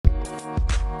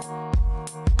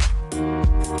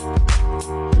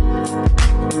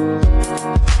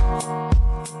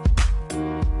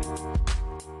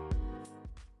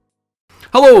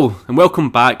Hello and welcome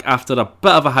back after a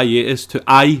bit of a hiatus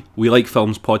to We Like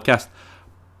Films podcast.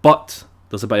 But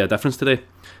there's a bit of a difference today.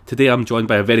 Today I'm joined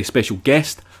by a very special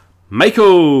guest,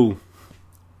 Michael.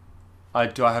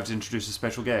 Do I have to introduce a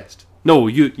special guest? No,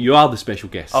 you are the special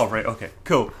guest. Oh, right, okay,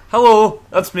 cool. Hello,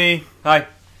 that's me. Hi.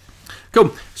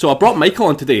 Cool. So I brought Michael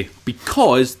on today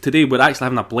because today we're actually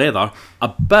having a blather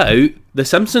about The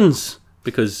Simpsons.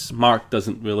 Because Mark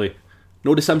doesn't really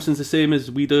know The Simpsons the same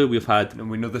as we do. And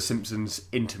we know The Simpsons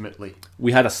intimately.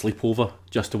 We had a sleepover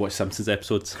just to watch Simpsons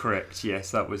episodes. Correct,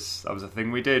 yes, that was a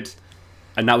thing we did.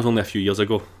 And that was only a few years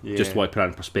ago. Yeah. Just to put that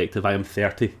in perspective, I am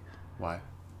 30. Wow.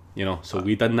 You know, so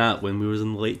we done that when we was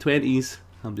in the late 20s.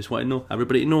 I'm just wanting to know,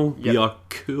 everybody to know, we are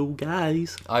cool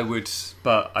guys. I would,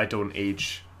 but I don't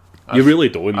age. You really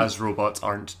don't. As robots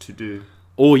aren't to do.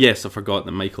 Oh yes, I forgot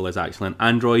that Michael is actually an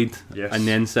android. Yes. On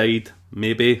the inside,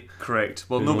 maybe. Correct.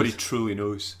 Well, Who nobody knows? truly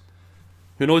knows.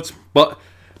 Who knows? But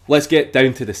let's get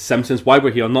down to The Simpsons. Why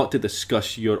we're here, not to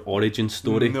discuss your origin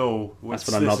story. No. That's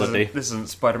for another day. This isn't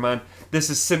Spider-Man. This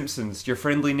is Simpsons, your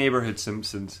friendly neighbourhood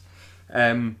Simpsons.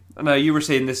 Now, you were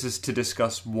saying this is to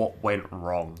discuss what went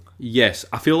wrong. Yes,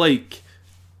 I feel like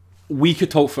we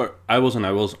could talk for hours and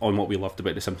hours on what we loved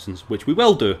about The Simpsons, which we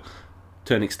will do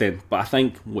to an extent, but I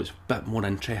think what's a bit more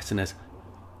interesting is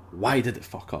why did it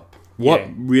fuck up? What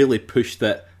really pushed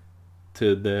it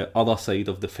to the other side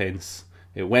of the fence?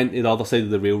 It went to the other side of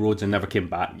the railroads and never came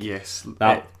back. Yes.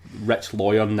 That rich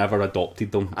lawyer never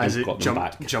adopted them As and it got them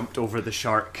back. jumped over the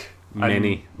shark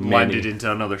Many. and landed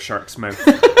into another shark's mouth.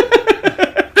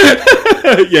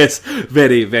 Yes,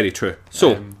 very, very true.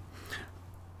 So,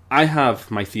 I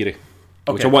have my theory,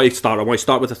 which Okay. I want to start. I want to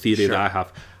start with a theory Sure. that I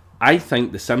have. I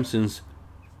think The Simpsons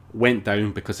went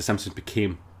down because The Simpsons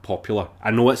became popular.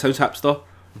 I know it sounds hipster.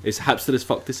 It's hipster as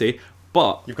fuck to say,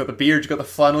 but You've got the beard, you've got the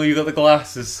flannel, you've got the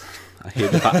glasses, I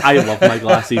hate the fact I love my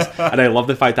glasses and I love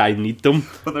the fact that I need them.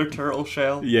 but they're turtle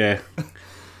shell. Yeah.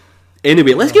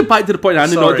 Anyway, let's get back to the point.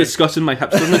 I'm not Sorry. discussing my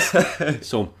hipsterness.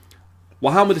 So,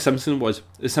 what happened with The Simpsons was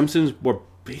The Simpsons were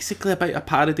basically about a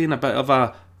parody and a bit of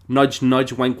a nudge,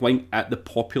 nudge, wink, wink at the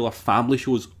popular family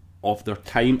shows of their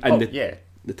time and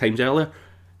the times earlier.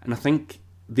 And I think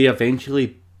they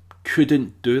eventually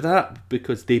couldn't do that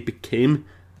because they became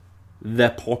the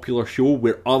popular show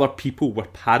where other people were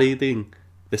parodying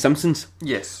The Simpsons.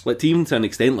 Yes. Like, even to an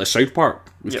extent, like South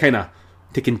Park was Yep. kind of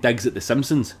taking digs at The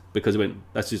Simpsons because it went,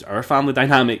 this is our family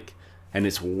dynamic and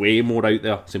it's way more out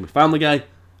there. Same with Family Guy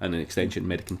and an extension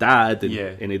American Dad and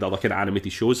any of the other kind of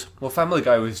animated shows. Well, Family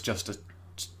Guy was just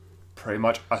pretty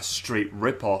much a straight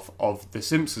rip-off of The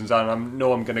Simpsons, and I'm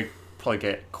going to probably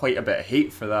get quite a bit of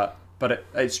hate for that, but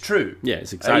it's true. Yeah,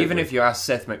 it's exactly. Even if you ask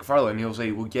Seth MacFarlane, he'll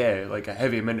say, well, yeah, like a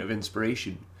heavy amount of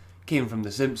inspiration came from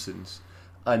The Simpsons,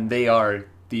 and they are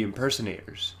the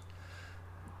impersonators.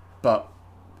 But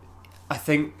I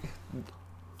think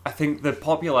the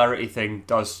popularity thing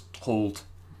does hold,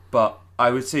 but I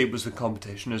would say it was the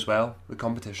competition as well. The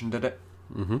competition did it.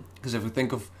 Because if we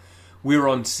think of, we're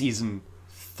on season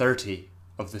 30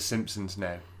 of The Simpsons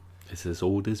now. It's as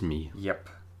old as me. Yep.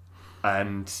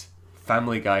 And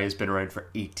Family Guy has been around for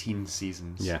 18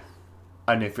 seasons. Yeah.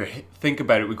 And if you think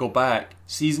about it, we go back,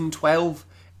 season 12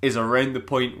 is around the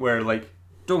point where, like,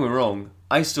 don't get me wrong,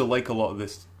 I still like a lot of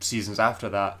the seasons after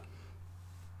that,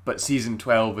 but season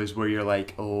 12 is where you're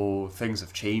like, oh, things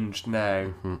have changed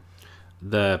now.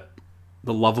 The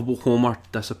lovable Homer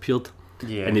disappeared.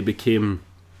 Yeah. And he became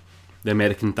the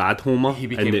American Dad Homer. He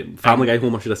became and the Family Guy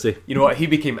Homer, should I say. You know what? He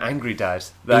became Angry Dad.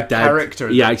 That He did. character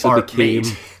He that actually Bart became.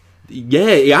 made.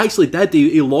 Yeah, he actually did.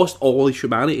 He lost all his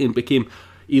humanity and became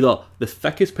either the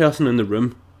thickest person in the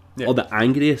room or the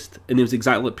angriest. And he was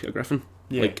exactly like Peter Griffin.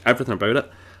 Yeah. Like, everything about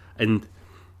it. And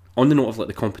on the note of, like,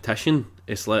 the competition,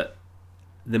 it's like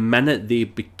the minute they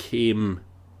became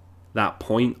that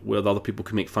point where the other people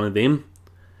could make fun of them,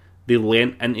 they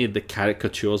lent into the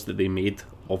caricatures that they made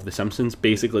of The Simpsons.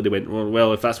 Basically, they went,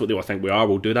 well, if that's what they think we are,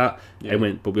 we'll do that. Yeah. And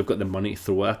went, but we've got the money to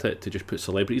throw at it to just put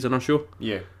celebrities on our show.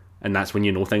 Yeah. And that's when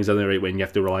you know things are the right, when you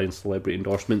have to rely on celebrity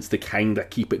endorsements to kind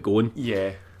of keep it going.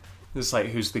 Yeah. It's like,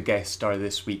 who's the guest star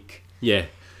this week? Yeah.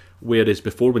 Whereas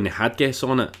before, when they had guests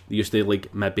on it, they used to,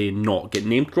 like, maybe not get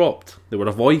name dropped. They were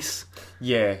a voice.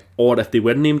 Yeah. Or if they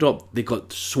were name dropped, they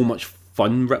got so much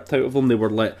fun ripped out of them. They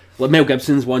were like Mel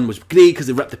Gibson's one was great because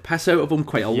they ripped the piss out of them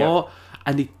quite a lot,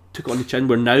 and they took it on the chin.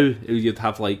 Where now you'd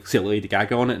have, like, say, Lady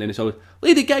Gaga on it, and then it's always,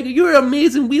 Lady Gaga, you're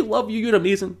amazing, we love you, you're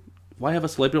amazing. Why have a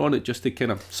celebrity on it just to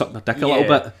kind of suck their dick a little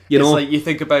bit? You know, it's like you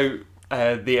think about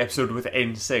the episode with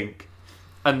NSYNC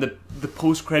and the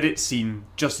post-credits scene.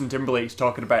 Justin Timberlake's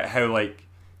talking about how, like,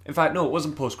 in fact, no, it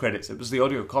wasn't post-credits. It was the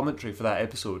audio commentary for that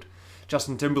episode.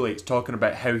 Justin Timberlake's talking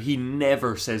about how he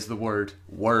never says the word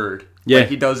Yeah. like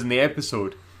he does in the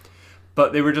episode.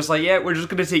 But they were just like, yeah, we're just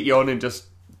going to take you on and just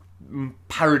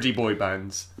parody boy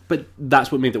bands. But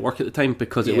that's what made it work at the time,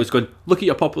 because it Yeah. was going, look at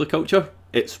your popular culture,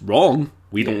 it's wrong,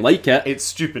 we don't like it. It's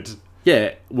stupid.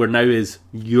 Yeah, where now is,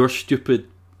 you're stupid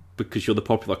because you're the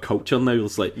popular culture now.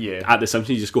 It's like, Yeah. at The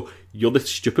Simpsons, you just go, you're the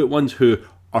stupid ones who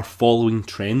are following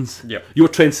trends. Yep. You're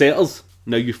trendsetters,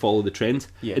 now you follow the trends.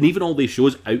 Yeah. And even all these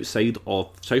shows outside of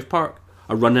South Park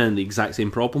are running into the exact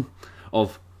same problem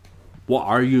of, what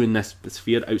are you in this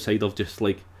sphere outside of just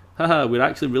like, haha, we're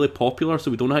actually really popular, so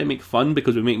we don't know how to make fun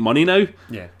because we make money now.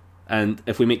 Yeah. And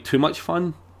if we make too much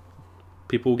fun,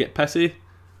 people get pissy.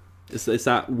 It's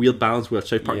that weird balance where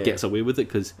South Park Yeah. gets away with it,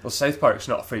 because Well, South Park's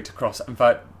not afraid to cross. In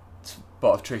fact,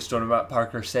 both Trey Stone and Matt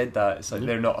Parker said that. It's like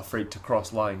they're not afraid to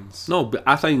cross lines. no, but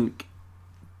I think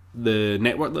the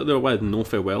network that they're with know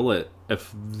fair well that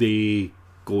if they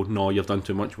go, no, you've done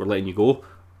too much, we're letting you go.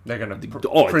 They're gonna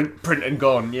Oh. print and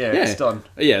gone. Yeah, it's done.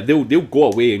 Yeah, they'll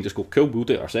go away and just go, cool, we'll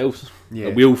do it ourselves. Yeah.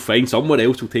 We'll find someone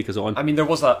else who'll take us on. I mean, there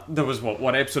was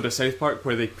one episode of South Park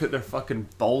where they put their fucking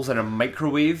balls in a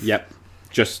microwave. Yep.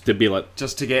 Just to be like,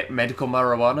 Just to get medical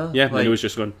marijuana. yeah, like, and it was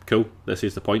just going, cool, this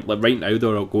is the point. Like right now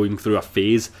they're going through a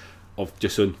phase of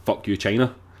just saying, fuck you,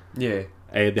 China. yeah,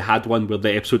 They had one where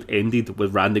the episode ended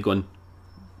with Randy going,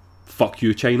 fuck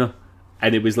you, China.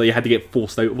 And it was like you had to get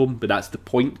forced out of him, but that's the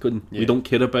point. Going, we Yeah. don't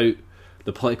care about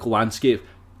the political landscape.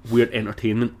 We're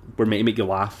entertainment. We're meant to make you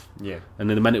laugh. yeah, And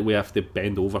then the minute we have to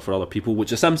bend over for other people, which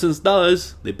The Simpsons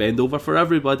does, they bend over for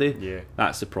everybody. yeah,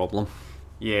 That's the problem.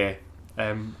 yeah.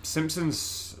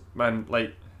 Simpsons, man,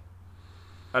 like,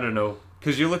 I don't know,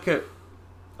 because you look at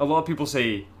a lot of people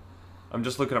say, I'm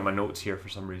just looking at my notes here for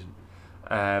some reason.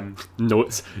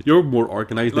 Notes. You're more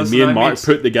organised than Listen, me and I Mark made-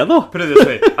 put together. Put it this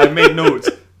way, I made notes,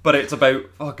 but it's about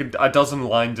fucking a dozen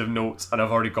lines of notes, and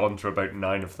I've already gone through about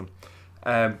 9 of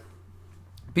them.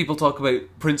 People talk about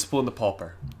Principal and the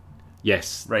Pauper.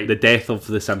 Yes. Right. The death of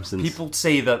The Simpsons. People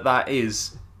say that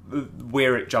is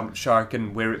where it jumped shark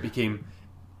and where it became.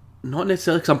 Not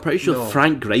necessarily, because I'm pretty sure No.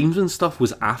 Frank Grimes and stuff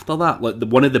was after that. Like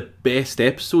one of the best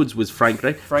episodes was Frank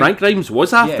Grimes. Frank- Frank Grimes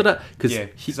was after yeah, it because yeah,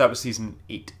 'cause that was season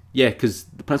 8, because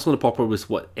the Principal and the Pauper was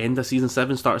what, end of season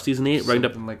 7, start of season 8, round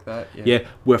up. something like that. Yeah, Yeah,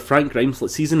 where Frank Grimes, like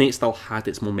season 8 still had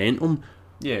its momentum,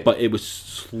 yeah. but it was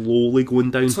slowly going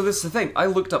down. So this is the thing. I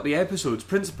looked up the episodes.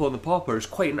 Principal and the Pauper is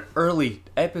quite an early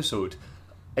episode.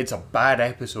 It's a bad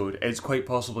episode. It's quite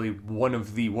possibly one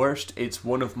of the worst. It's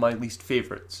one of my least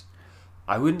favourites.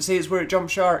 I wouldn't say it's where it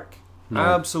jumped shark. No.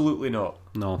 Absolutely not.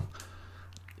 No,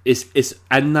 it's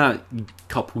in that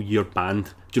couple year band.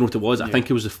 Do you know what it was? I think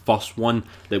it was the first one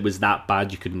that was that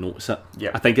bad you could notice it.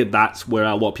 Yeah. I think that's where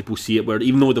a lot of people see it. Where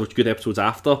even though there were good episodes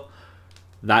after,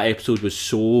 that episode was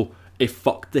so, it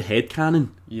fucked the headcanon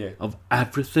Yeah. of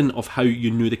everything, of how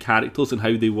you knew the characters and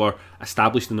how they were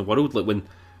established in the world. Like when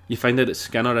you find out that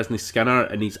Skinner isn't Skinner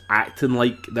and he's acting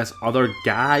like this other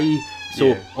guy, so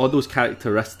Yeah. all those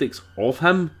characteristics of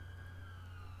him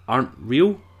aren't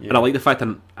real. Yeah. And I like the fact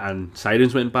and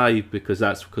Sirens went by, because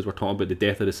we're talking about the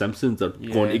death of the Simpsons. They're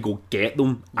Yeah. going to go get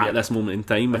them Yeah. at this moment in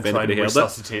time, And if try and anybody heard it.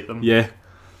 resuscitate them. Yeah.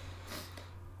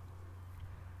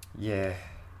 Yeah.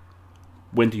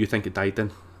 When do you think it died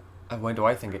then? And when do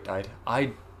I think it died?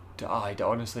 I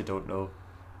honestly don't know,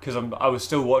 because I was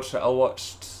still watching it. I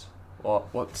watched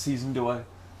what season do I?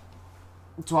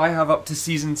 So I have up to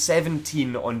season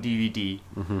 17 on DVD,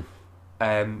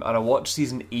 and I watched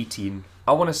season 18.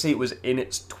 I want to say it was in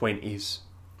its 20s.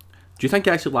 Do you think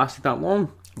it actually lasted that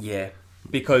long? Yeah,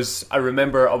 because I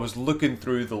remember I was looking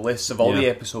through the lists of all the Yeah.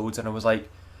 episodes, and I was like,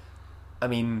 I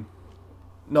mean,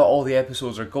 not all the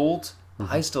episodes are gold.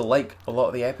 I still like a lot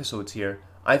of the episodes here.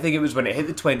 I think it was when it hit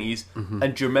the 20s,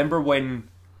 and do you remember when...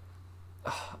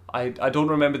 I don't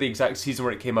remember the exact season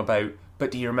where it came about,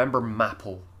 but do you remember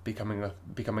Maple becoming a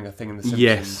thing in The Simpsons?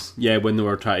 Yes. Yeah, when they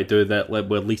were trying to do that, like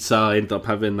where Lisa ended up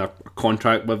having a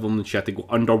contract with them and she had to go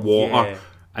underwater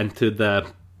into the...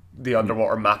 The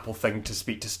underwater Maple thing to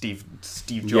speak to Steve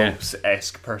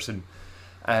Jobs-esque person.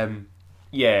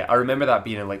 Yeah, I remember that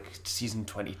being in like season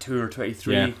 22 or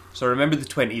 23. Yeah. So I remember the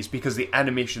 20s because the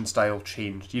animation style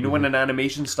changed. You know when an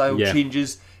animation style Yeah.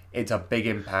 changes, it's a big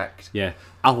impact. Yeah.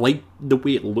 I like the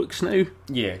way it looks now,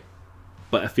 Yeah.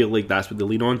 but I feel like that's what they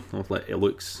lean on. I was like, it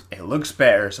looks... It looks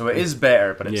better, so it is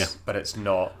better, but it's Yeah. but it's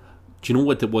not. Do you know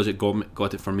what it was that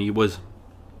got it for me was...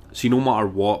 So no matter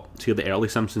what, see the early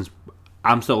Simpsons,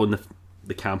 I'm still in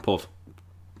the camp of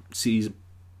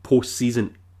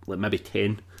post-season, like maybe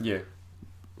 10. Yeah.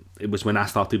 It was when I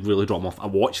started really dropping off. I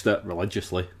watched it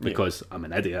religiously because I'm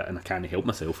an idiot and I can't help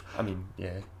myself. I mean,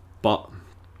 yeah. But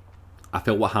I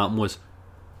felt what happened was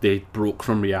they broke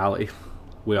from reality,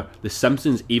 where The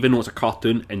Simpsons, even though it's a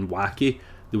cartoon and wacky,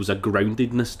 there was a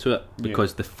groundedness to it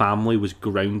because the family was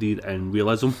grounded in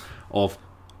realism of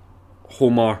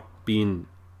Homer being,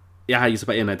 he's a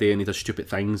bit in a day and he does stupid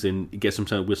things and he gets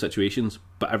himself in weird situations,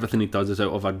 but everything he does is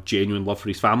out of a genuine love for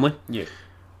his family. Yeah.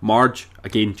 Marge,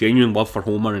 again, genuine love for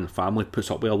Homer and the family,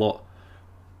 puts up with a lot.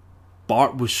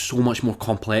 Bart was so much more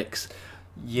complex.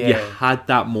 Yeah. You had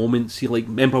that moment. See, like,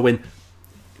 remember when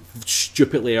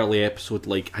stupidly early episode,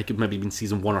 like I could maybe been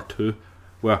season 1 or 2,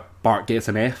 where Bart gets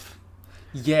an F.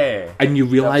 Yeah. And you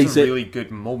realise that was a really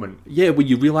good moment. Yeah, when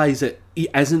you realise that he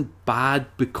isn't bad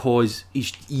because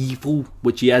he's evil,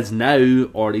 which he is now,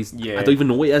 or he's, I don't even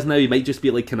know what he is now. He might just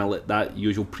be like kind of like that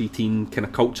usual preteen kind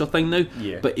of culture thing now.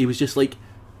 Yeah. But he was just like,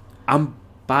 I'm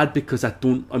bad because I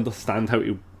don't understand how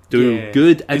to do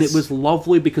good. And it was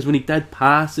lovely because when he did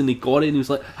pass and he got it and he was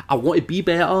like, I want to be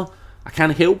better. I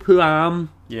can't help who I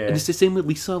am. Yeah. And it's the same with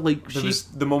Lisa. Like, there was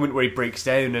the moment where he breaks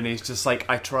down and he's just like,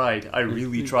 I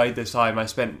really tried this time. I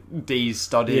spent days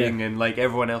studying and like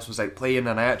everyone else was like playing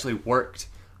and I actually worked.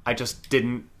 I just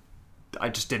didn't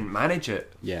manage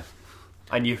it. Yeah.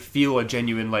 And you feel a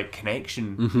genuine like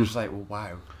connection. You're just like, well,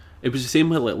 wow. It was the same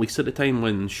with like Lisa at the time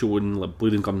when showing like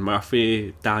Blood and Gun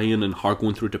Murphy dying and her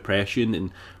going through depression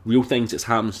and real things that's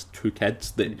happened to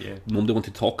kids that nobody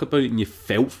wanted to talk about, and you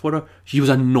felt for her. She was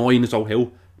annoying as all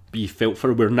hell, but you felt for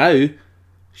her. Where now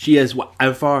she is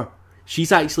whatever.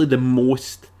 She's actually the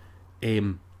most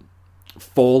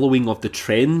following of the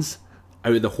trends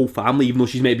out of the whole family, even though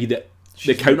she's maybe the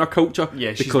counterculture.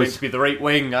 Yeah, she's meant to be the right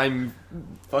wing. I'm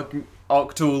fucking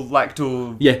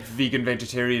lacto, vegan,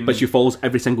 vegetarian. But she follows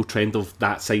every single trend of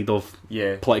that side of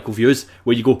political views,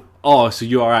 where you go, oh, so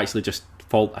you are actually just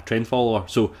a trend follower.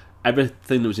 So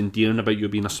everything that was endearing about you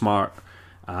being a smart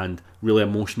and really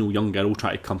emotional young girl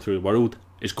trying to come through the world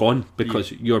is gone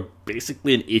because you're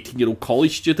basically an 18-year-old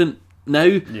college student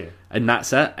now, and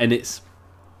that's it. And it's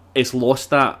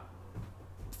lost that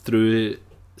through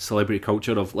celebrity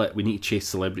culture of like, we need to chase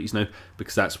celebrities now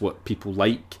because that's what people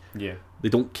like. Yeah. They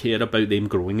don't care about them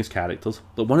growing as characters.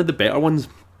 Like one of the better ones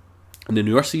in the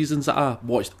newer seasons that I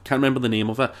watched, can't remember the name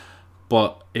of it,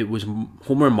 but it was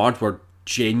Homer and Marge were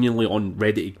genuinely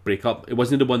ready to break up. It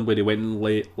wasn't the one where they went and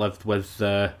lived with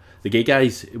the gay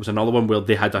guys. It was another one where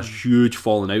they had a huge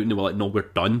falling out and they were like, no, we're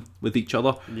done with each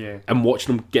other. Yeah. And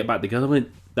watching them get back together,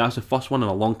 that's the first one in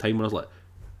a long time where I was like,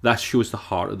 that shows the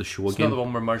heart of the show it's again. It's not the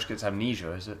one where Marge gets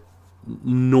amnesia, is it?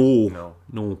 No.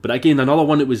 But again, another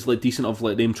one that was like decent of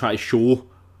like them trying to show.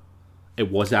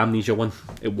 It was the amnesia one.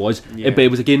 It was, but it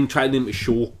was again trying them to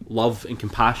show love and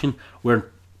compassion,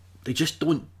 where they just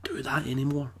don't do that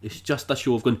anymore. It's just a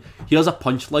show of going, here's a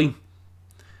punchline.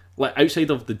 Like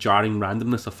outside of the jarring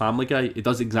randomness of Family Guy, it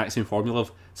does the exact same formula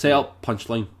of set up,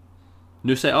 punchline,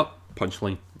 new setup,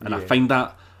 punchline, and I find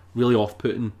that really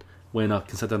off-putting when I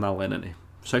consider that line into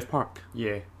South Park.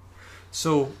 Yeah.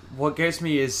 So what gets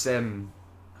me is where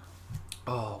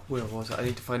was it? I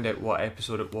need to find out what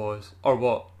episode it was or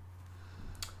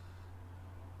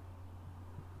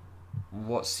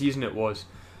what season it was.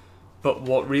 But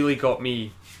what really got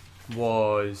me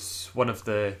was one of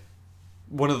the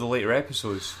later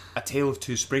episodes, A Tale of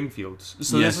Two Springfields.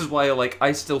 So this is why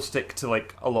I still stick to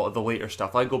like a lot of the later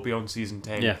stuff. I go beyond season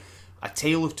 10. Yeah. A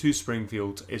Tale of Two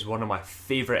Springfields is one of my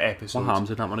favourite episodes. What happens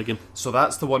in that one again? So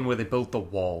that's the one where they build the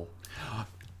wall.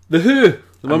 The Who!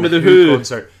 The one with the Who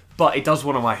concert. But it does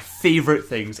one of my favourite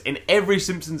things. In every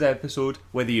Simpsons episode,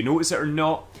 whether you notice it or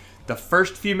not, the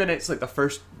first few minutes, like the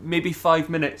first maybe 5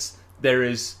 minutes, there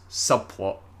is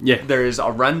subplot. Yeah. There is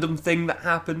a random thing that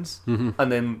happens,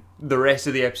 and then the rest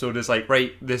of the episode is like,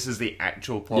 right, this is the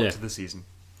actual plot to the season.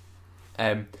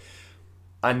 And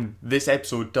this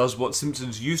episode does what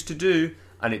Simpsons used to do,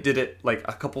 and it did it like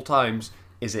a couple times,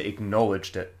 is it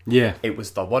acknowledged it. Yeah. It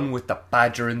was the one with the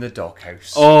badger in the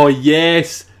doghouse. Oh,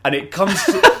 yes. And it comes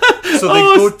to... So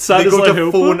they go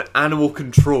to phone animal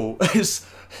control.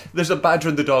 There's a badger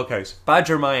in the doghouse.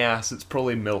 Badger my ass, it's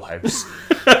probably Millhouse.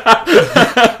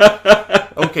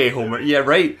 Okay, Homer. Yeah,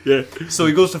 right. Yeah. So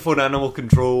he goes to phone animal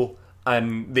control,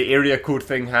 and the area code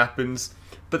thing happens,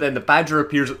 but then the badger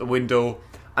appears at the window,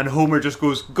 and Homer just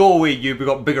goes, "Go away, we've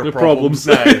got bigger problems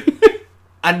now."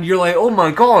 And you're like, oh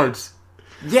my god.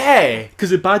 Yeah. Because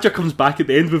the badger comes back at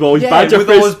the end with all his badger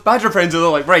friends. All his badger friends, and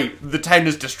they're like, right, the town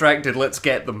is distracted, let's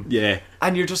get them. Yeah.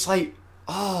 And you're just like,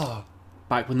 oh,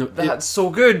 back when that's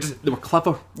so good. They were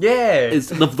clever. Yeah.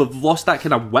 They've lost that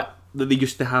kind of wit that they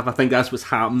used to have. I think that's what's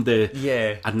happened.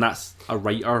 Yeah. And that's a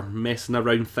writer messing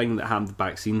around thing that happened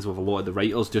back scenes with a lot of the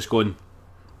writers just going.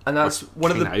 And that's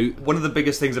one of the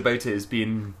biggest things about it is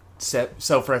being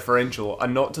self-referential,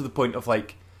 and not to the point of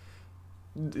like,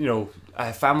 you know,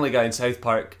 Family Guy and South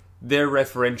Park. They're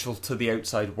referential to the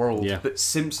outside world, Yeah. but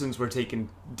Simpsons were taking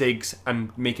digs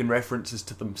and making references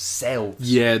to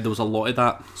themselves. Yeah, there was a lot of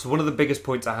that. So one of the biggest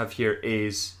points I have here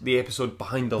is the episode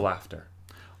Behind the Laughter.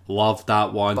 Love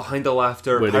that one. Behind the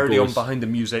Laughter, Where it parody on goes- Behind the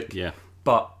Music. Yeah.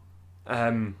 But,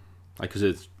 Because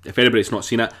if anybody's not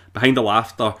seen it, Behind the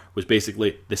Laughter was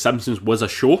basically The Simpsons was a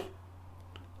show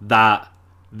that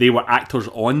they were actors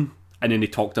on, and then they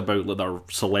talked about like their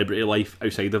celebrity life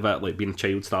outside of it, like being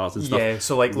child stars and stuff. yeah,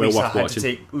 so like Well Lisa worth had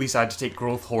watching. to take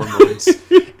growth hormones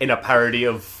in a parody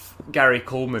of Gary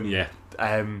Coleman. Yeah.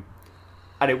 And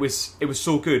it was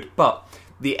so good. But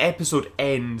the episode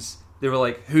ends, they were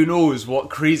like, who knows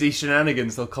what crazy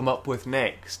shenanigans they'll come up with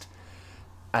next.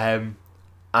 And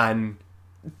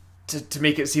to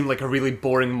make it seem like a really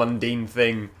boring, mundane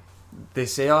thing, they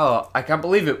say, oh, I can't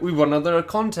believe it, we won another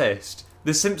contest.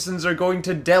 The Simpsons are going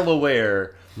to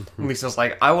Delaware. And Lisa's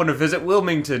like, I want to visit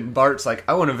Wilmington. Bart's like,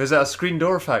 I want to visit a screen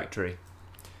door factory.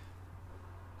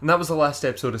 And that was the last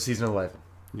episode of season 11.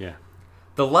 Yeah.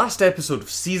 The last episode of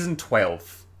season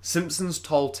 12, Simpsons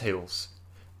Tall Tales,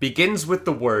 begins with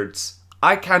the words,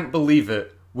 I can't believe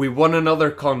it, we won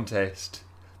another contest.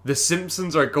 The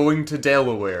Simpsons are going to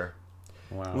Delaware.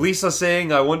 Wow. Lisa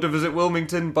saying, I want to visit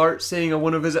Wilmington. Bart saying, I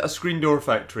want to visit a screen door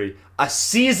factory. A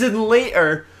season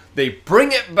later, they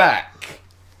bring it back.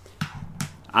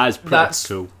 That's pretty That's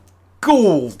cool.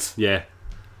 Gold. Yeah.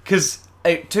 Because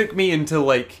it took me until,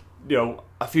 like, you know,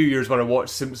 a few years when I watched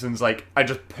Simpsons, like, I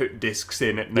just put discs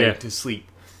in at night Yeah. to sleep.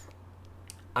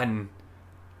 And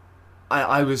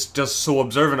I was just so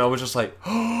observant. I was just like,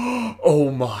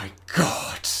 oh my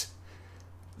god.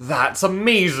 That's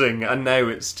amazing. And now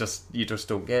it's just, you just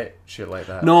don't get shit like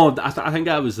that. No, I think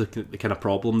that was the kind of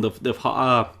problem. They've hit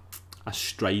a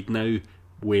stride now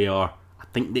where I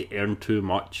think they earn too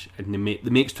much and they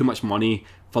makes too much money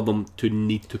for them to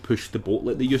need to push the boat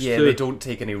like they used Yeah, to. they don't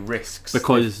take any risks.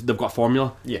 Because they've got a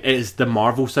formula. Yeah. It is the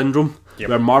Marvel syndrome, Yep.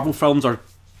 where Marvel films are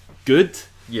good,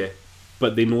 Yeah.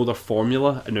 but they know their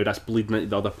formula, and now that's bleeding into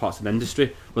the other parts of the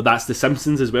industry. But that's the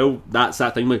Simpsons as well. That's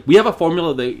that thing. Like, we have a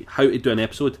formula that how to do an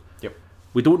episode. Yep.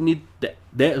 We don't need that.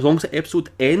 As long as the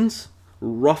episode ends,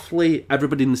 roughly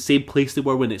everybody in the same place they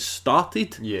were when it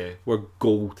started. Yeah. We're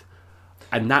gold,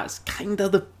 and that's kind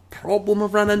of the problem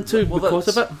I've run into Well, because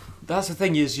of it. That's the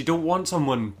thing is, you don't want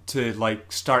someone to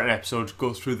like start an episode,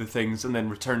 go through the things, and then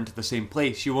return to the same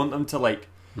place. You want them to like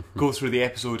go through the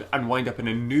episode and wind up in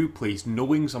a new place,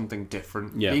 knowing something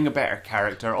different, Yeah. being a better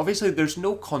character. Obviously, there's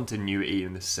no continuity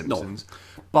in The Simpsons,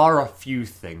 bar a few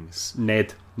things.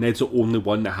 Ned's the only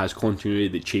one that has continuity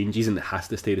that changes and it has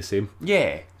to stay the same.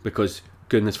 Yeah. Because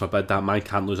goodness forbid that man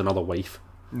can't lose another wife.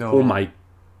 No. Oh my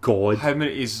god. How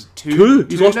many is two? Two.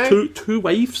 He's lost now? two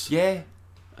wives. Yeah.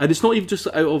 And it's not even just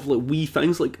out of like wee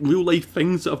things, like real life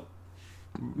things that have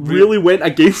really went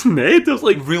against Ned. It's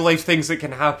like, Real life things that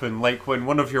can happen, like when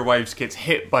one of your wives gets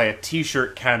hit by a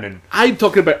t-shirt cannon. I'm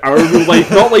talking about our real life,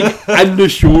 not like in the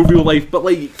show real life, but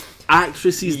like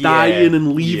actresses Yeah, dying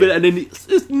and leaving, yeah. and then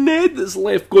it's Ned that's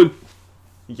left going,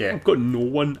 Yeah. I've got no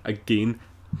one again.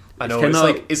 I know,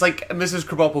 kinda- it's like Mrs.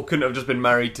 Krabappel couldn't have just been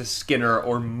married to Skinner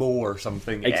or Moe or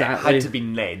something. Exactly. It had to be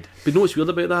Ned. But you know what's weird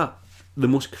about that? The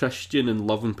most Christian and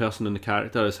loving person in the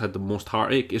character has had the most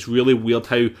heartache. It's really weird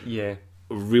how Yeah.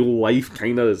 real life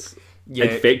kind of has Yeah.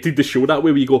 infected the show that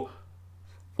way, where you go,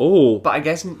 oh, But I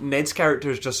guess Ned's character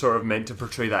is just sort of meant to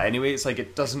portray that anyway. It's like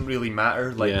it doesn't really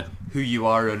matter like Yeah. who you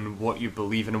are and what you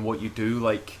believe in and what you do.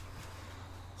 Like,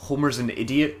 Homer's an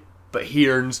idiot, but he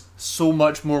earns so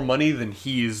much more money than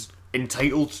he is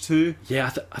entitled to.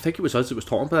 yeah, I think it was us that was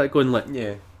talking about it, going like,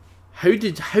 Yeah. how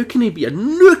can he be a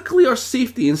nuclear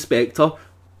safety inspector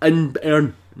and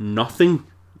earn nothing?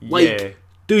 Like, Yeah.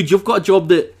 dude, you've got a job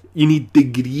that you need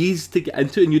degrees to get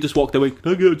into, and you just walked away,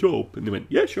 can I get a job? And they went,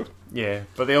 yeah, sure. Yeah,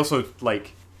 but they also,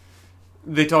 like,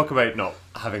 they talk about not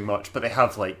having much, but they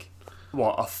have, like,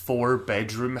 what, a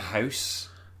 4-bedroom house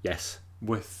Yes.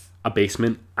 with, A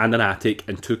basement and an attic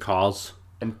and 2 cars.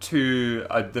 and two,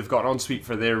 they've got an ensuite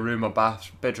for their room, a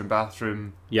bedroom,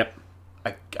 bathroom, Yep.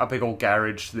 a big old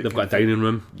garage. That They've can got a fit- dining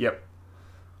room. Yep.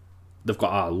 They've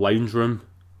got a lounge room.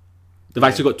 They've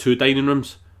actually got 2 dining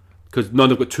rooms. They've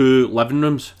got 2 living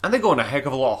rooms. And they go on a heck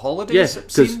of a lot of holidays, Yeah,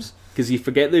 it seems. because you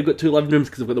forget they've got 2 living rooms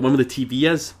because they've got the one where the TV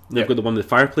is, and they've Yeah. got the one where the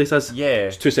fireplace is. Yeah.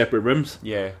 It's 2 separate rooms.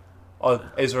 Yeah. Oh,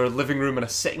 is there a living room and a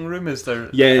sitting room? Is there...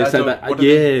 Yeah, I it's don't- like that. what are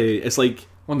Yeah, they- it's like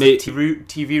One's they- a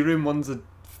TV room, one's a...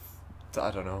 I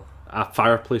don't know. a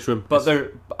fireplace room. But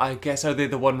I guess, are they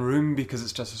the one room because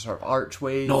it's just a sort of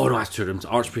archway? No, that's 2 rooms.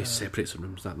 Archway separates the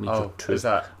rooms. That means Oh, 2. is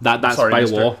that? That's Sorry, by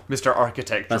Mr. law. Mr.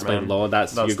 Architect. That's by law.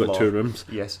 That's you've got law. 2 rooms.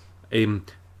 Yes.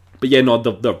 But yeah, no,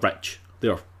 they're rich.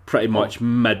 They're pretty much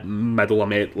middle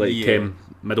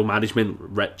management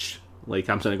rich. Like,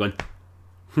 I'm sitting there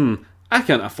going, I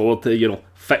can't afford to,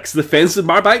 fix the fence in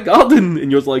my back garden.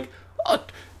 And you're like, oh,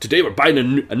 today we're buying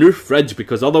a new fridge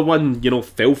because other one,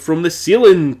 fell from the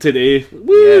ceiling today.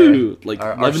 Woo! Yeah. Like,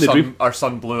 Our sun, our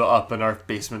sun blew it up and our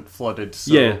basement flooded.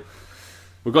 So. Yeah.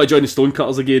 We've got to join the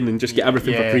Stonecutters again and just get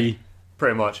everything for free.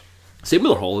 Pretty much. Same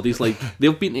with their holidays. Like,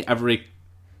 they've been to every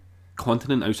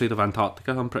continent outside of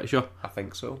Antarctica, I'm pretty sure. I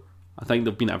think so. I think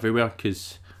they've been everywhere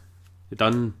because they've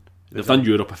done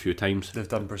Europe a few times. They've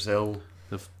done Brazil.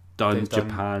 They've done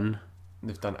Japan.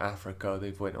 They've done Africa.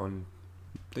 They've went on.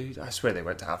 I swear they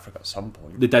went to Africa at some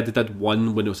point. They did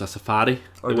one when it was a safari.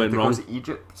 Or it went did they wrong. go to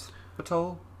Egypt at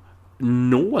all?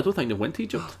 No, I don't think they went to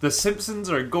Egypt. The Simpsons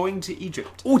are going to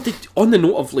Egypt. Oh, on the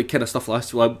note of like kind of stuff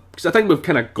last week, because I think we've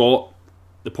kind of got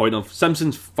the point of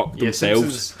Simpsons fucked themselves.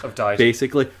 Simpsons have died.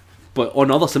 Basically. But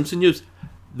on other Simpson news,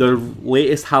 their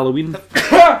latest Halloween.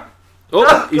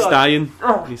 He's dying.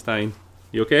 He's dying.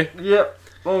 You okay? Yep.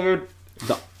 All good.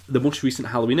 The most recent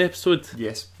Halloween episode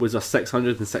Yes. was a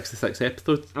 666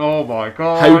 episode. Oh my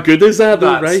god. How good is that,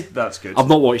 though, right? That's good. I've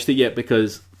not watched it yet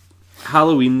because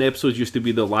Halloween episodes used to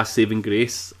be the last saving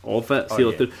grace of it.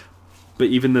 But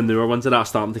even the newer ones are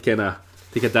starting to kind of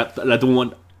take a dip. And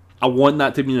I want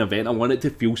that to be an event. I want it to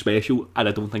feel special, and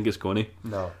I don't think it's going to.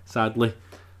 No. Sadly.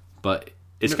 But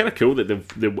it's kind of cool that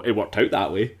it worked out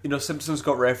that way. Simpsons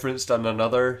got referenced on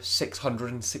another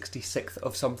 666th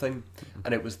of something,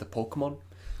 and it was the Pokemon.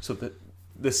 So the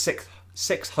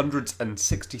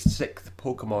 666th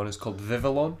Pokemon is called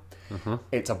Vivillon.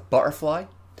 It's a butterfly,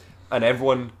 and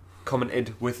everyone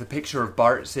commented with a picture of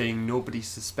Bart saying nobody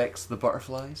suspects the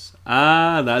butterflies.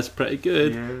 Ah, that's pretty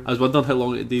good. Yeah. I was wondering how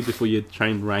long it'd be before you try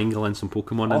and wrangle in some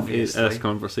Pokemon into this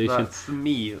conversation. That's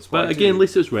me. That's but again, at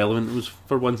least it was relevant. It was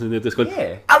for once in the just going,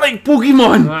 yeah. I like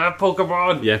Pokemon!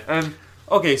 Pokemon! Yeah.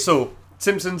 Okay, so,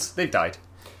 Simpsons, they've died.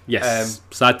 Yes.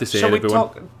 Sad to say, shall we everyone.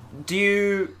 talk?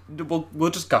 We'll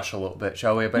just gush a little bit,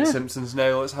 shall we, about Simpsons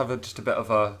now? Let's have just a bit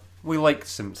of a. We like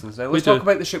Simpsons now. Let's talk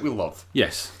about the shit we love.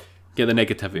 Yes. Get the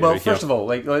negativity. Well, first of all,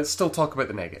 let's still talk about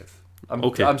the negative.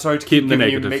 Okay. I'm sorry to keep keep the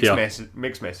giving negative, you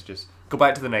mixed messages. Go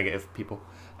back to the negative, people.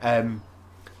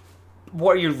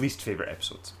 What are your least favourite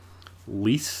episodes?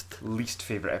 Least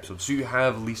favourite episodes. Do you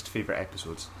have least favourite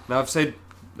episodes? Now, I've said,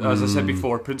 as I said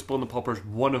before, Principal and the Pauper is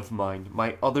one of mine.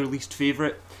 My other least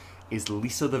favourite is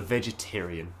Lisa the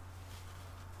Vegetarian.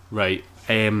 Right.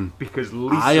 Because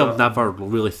Lisa... I have never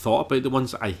really thought about the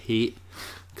ones I hate,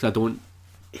 because I don't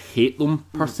hate them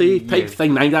per se type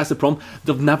thing. I think that's the problem.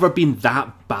 They've never been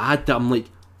that bad that I'm like,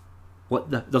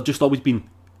 what? They've just always been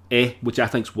which I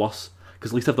think's worse.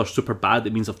 Because at least if they're super bad,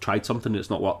 it means I've tried something and it's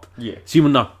not worked. Yeah. See,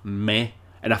 when they're meh,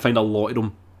 and I find a lot of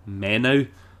them meh now,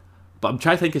 but I'm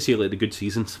trying to think of, say, like the good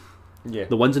seasons. Yeah.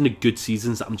 The ones in the good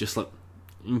seasons that I'm just like,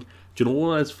 do you know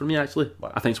what it is for me actually?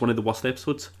 What? I think it's one of the worst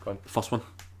episodes. Go on. The first one.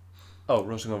 Oh,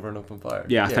 Roasting Over an Open Fire.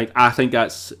 Yeah, I think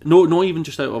that's not even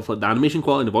just out of like the animation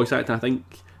quality and the voice acting. I think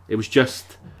it was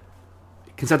just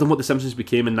considering what the Simpsons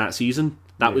became in that season.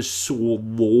 That was so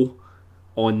low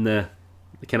on the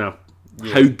kind of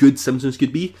how good Simpsons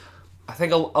could be. I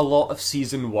think a lot of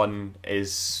season 1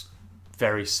 is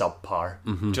very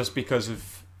subpar, just because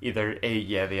of either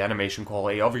the animation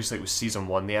quality. Obviously, it was season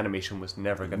 1. The animation was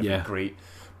never going to be great,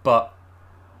 but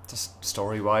just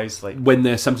story wise, like when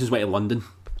the Simpsons went to London,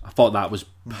 I thought that was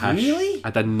pish. Really? I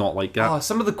did not like that. Oh,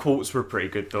 some of the quotes were pretty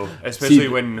good though, especially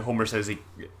when Homer says he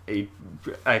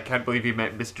I can't believe he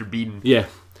met Mr. Bean. Yeah.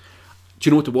 Do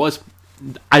you know what it was?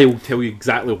 I will tell you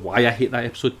exactly why I hate that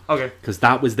episode. Okay. Because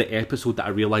that was the episode that I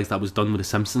realised I was done with The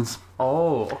Simpsons.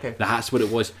 Oh, okay. That's what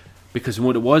it was. Because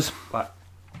what it was, What?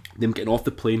 them getting off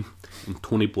the plane and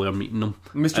Tony Blair meeting them.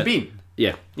 Mr. Bean?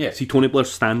 Yeah. Yeah. See Tony Blair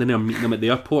standing there meeting them at the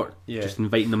airport. Yeah. Just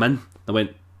inviting them in. I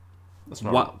went, That's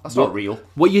not real.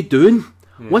 What are you doing?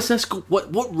 What's this?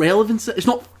 What relevance? It's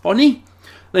not funny.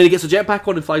 Then he gets a jetpack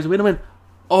on and flies away and I went,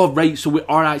 oh right, so we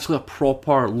are actually a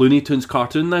proper Looney Tunes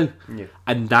cartoon now. Yeah.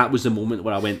 And that was the moment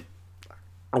where I went,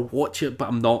 I'll watch it, but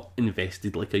I'm not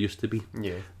invested like I used to be.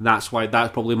 Yeah. That's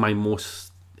probably my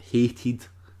most hated,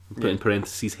 put in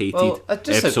parentheses, hated Well, I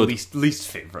just episode. said least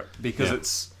favourite, because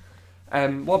it's...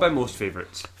 what about most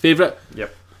favourites? Favourite?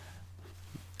 Yep.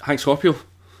 Hank Scorpio.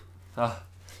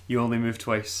 You only move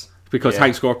twice. Because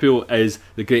Hank Scorpio is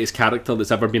the greatest character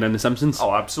that's ever been in The Simpsons.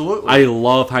 Oh, absolutely. I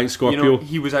love Hank Scorpio.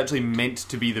 He was actually meant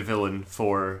to be the villain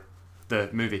for the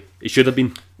movie. He should have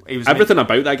been. He was everything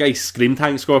about that guy screamed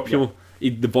Hank Scorpio.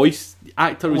 The voice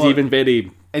actor was even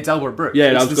very. It's Albert Brooks.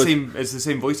 Yeah, it's that was the good. same. It's the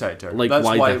same voice actor. Like, That's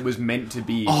why the- it was meant to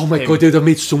be. Oh my him. god, it would have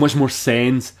made so much more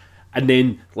sense. And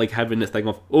then, like, having this thing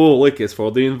of, oh, look, it's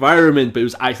for the environment, but it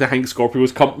was actually Hank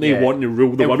Scorpio's company Yeah. wanting to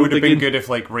rule the It world would have again. been good if,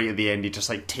 like, right at the end, he just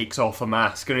like takes off a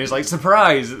mask and he's like,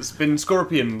 "Surprise! It's been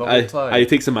Scorpion the whole time." I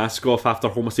takes the mask off after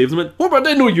Homer saves him. And, oh, but I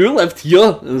didn't know you lived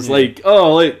here. And it's like,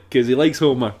 oh, like, because he likes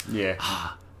Homer. Yeah.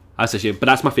 That's a shame, but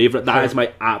that's my favourite. That is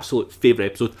my absolute favourite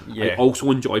episode. I Yeah. also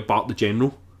enjoyed Bart the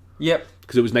General. Yep.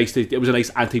 Because it was nice to, it was a nice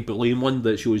anti-bullying one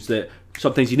that shows that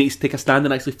sometimes you need to take a stand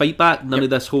and actually fight back. None of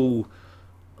this whole,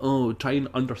 try and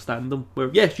understand them. Where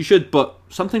yes, you should, but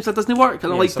sometimes that doesn't work.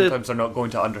 And I Yeah, like sometimes they're not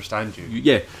going to understand you.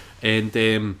 yeah,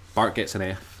 and Bart gets an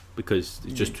F because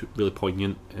it's just really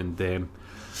poignant. And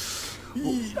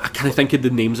I can't think of the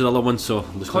names of the other ones, so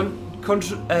I'm just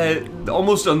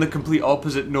Almost on the complete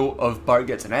opposite note of Bart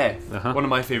gets an F. Uh-huh. One of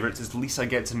my favourites is Lisa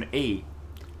gets an A.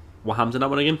 what happens in that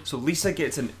one again? So Lisa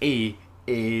gets an A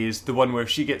is the one where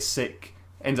she gets sick,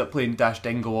 ends up playing Dash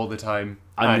Dingo all the time,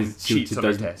 and cheats on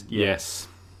her test. Yeah. Yes.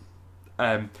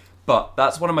 But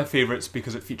that's one of my favourites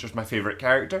because it features my favourite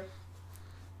character,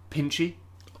 Pinchy.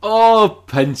 Oh,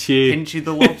 Pinchy. Pinchy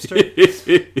the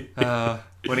lobster.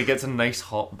 When he gets a nice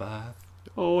hot bath.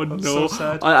 Oh no! so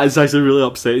sad. It's actually really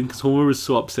upsetting because Homer was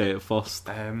so upset at first.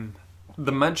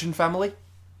 The Mansion Family.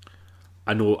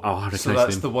 I know. Oh, I recognize So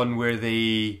that's them. the one where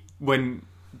when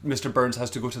Mr. Burns has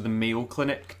to go to the Mayo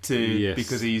Clinic Yes.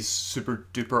 because he's super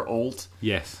duper old,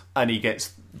 Yes. and he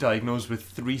gets diagnosed with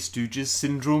Three Stooges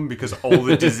syndrome because all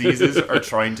the diseases are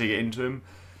trying to get into him.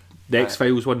 The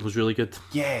X-Files one was really good.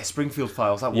 Yeah, Springfield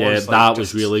Files. That Yeah, was that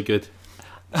was really good.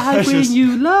 I bring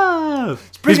you love.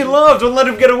 Bring it, love! Don't let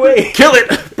him get away. Kill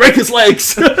it! Break his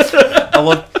legs! I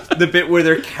love the bit where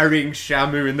they're carrying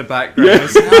Shamu in the background. Yeah.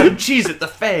 It's like, cheese at the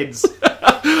feds.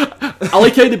 I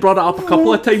like how they brought it up a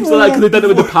couple of times like that because they did it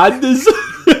with the pandas.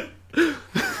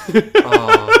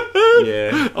 Oh,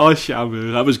 yeah, Oh,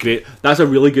 Shamu. That was great. That's a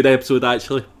really good episode,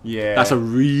 actually. yeah. That's a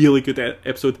really good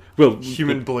episode. Well,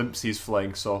 Human Blimpsy's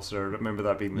flying saucer. I remember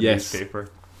that being the Yes. newspaper.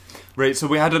 Right, so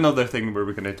we had another thing we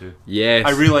were going to do. Yes.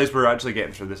 I realise we're actually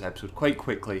getting through this episode quite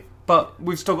quickly, but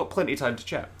we've still got plenty of time to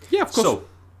chat. Yeah, of course. So,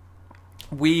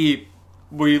 we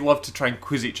love to try and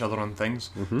quiz each other on things.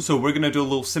 Mm-hmm. So we're going to do a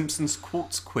little Simpsons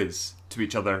quotes quiz to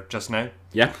each other just now.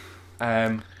 Yeah.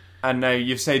 And now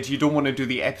you've said you don't want to do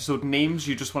the episode names,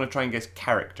 you just want to try and guess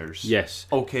characters. Yes.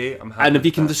 Okay, I'm happy And if you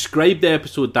with can that. describe the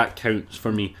episode, that counts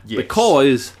for me. Yes.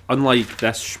 Because, unlike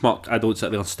this schmuck, I don't sit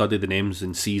there and study the names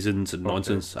and seasons and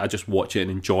nonsense. I just watch it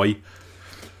and enjoy.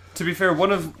 To be fair,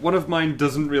 one of mine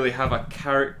doesn't really have a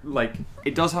character. Like,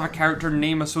 it does have a character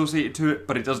name associated to it,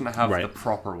 but it doesn't have Right. the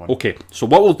proper one. Okay, so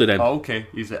what we'll do then, Oh, okay,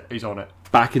 he's on it.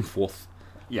 back and forth.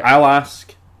 Yeah. I'll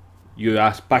ask, you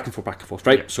ask, back and forth,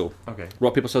 right? Yeah. So, Okay,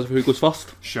 rock, paper, scissors, who goes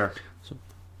first? sure.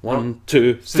 1,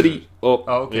 2, 3. Oh,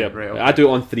 okay, yeah. right, okay. I do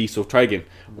it on 3, so try again.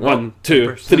 1, 2,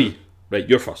 paper, 3. scissors. Right,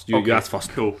 you're first. You Okay, ask first.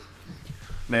 Cool.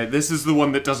 Now, this is the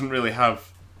one that doesn't really have.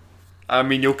 I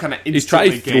mean, you'll kind of He's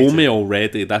trying instantly to throw get me it.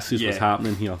 already. This is what's Yeah.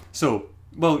 happening here. So,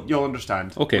 well, you'll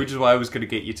understand. Okay. Which is why I was going to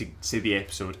get you to say the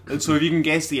episode. And so, if you can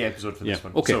guess the episode for this Yeah,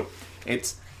 one. okay. So,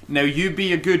 it's now you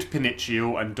be a good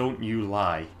Pinocchio and don't you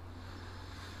lie.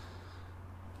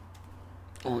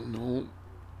 Oh no.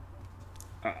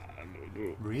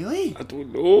 Really? I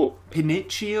don't know.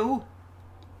 Pinocchio?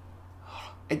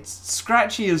 It's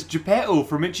Scratchy as Geppetto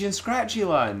from Itchy and Scratchy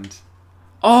Land.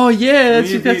 Oh yeah,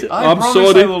 You that's be, it. I I'm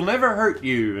promise sorry. I will never hurt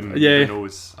you. And Yeah. the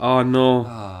nose. Oh no,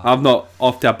 I'm not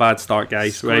off to a bad start,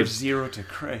 guys. Score Right? 0 to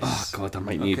Chris. Oh god, I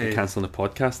might need to Okay. be cancelling the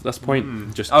podcast at this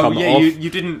point. Just Oh turn yeah, it off. you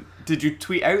didn't. Did you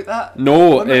tweet out that?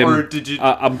 No, one, or did you?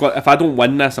 I'm got. If I don't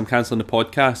win this, I'm cancelling the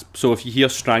podcast. So if you hear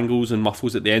strangles and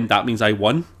muffles at the end, that means I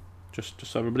won. Just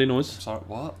so everybody knows. Sorry,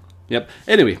 what? Yep.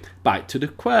 Anyway, back to the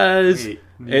quiz. Wait,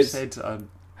 you It's said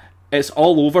it's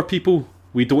all over, people.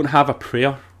 We don't have a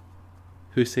prayer.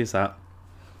 Who says that?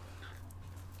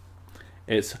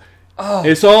 It's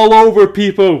all over,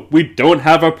 people. We don't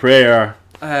have a prayer.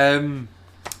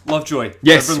 Lovejoy.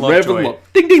 Yes, Reverend Reverend Love.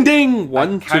 Ding, ding, ding.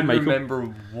 One, I two, can't Michael. remember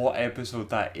what episode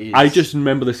that is. I just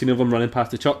remember the scene of him running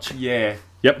past the church. yeah.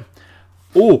 Yep.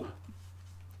 Oh,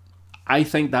 I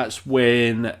think that's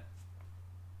when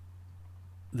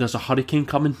there's a hurricane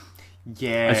coming.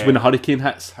 Yeah. It's when a hurricane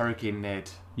hits. Hurricane Ned.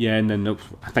 Yeah, and then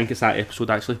I think it's that episode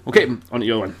actually. Okay, on to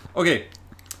your one. Okay.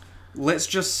 Let's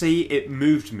just say it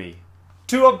moved me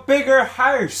to a bigger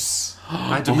house.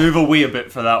 I had to move away a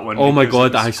bit for that one. Oh my because god,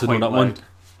 it was I actually know quite that one. loud.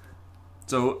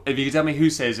 So, if you could tell me who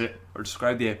says it or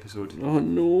describe the episode, Oh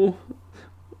no,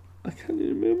 I can't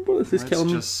remember. This is let's killing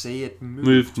me. just say it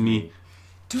Moved me.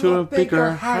 to a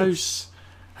bigger house.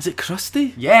 Is it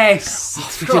Krusty? Yes,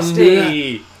 it's freaking knew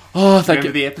Krusty. Oh, thank Remember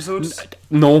you. the episodes?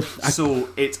 No. So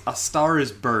it's A Star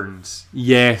Is Burns,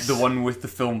 Yes. the one with the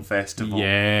film festival.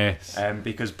 Yes.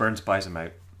 Because Burns buys him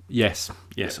out. Yes.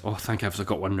 Oh, thank heavens I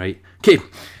got one right. Okay.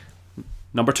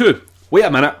 Number 2. Wait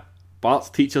a minute. Bart's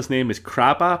teacher's name is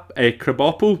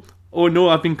Krabappel. Oh no,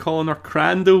 I've been calling her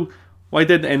Crandall. Why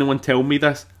didn't anyone tell me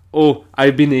this? Oh,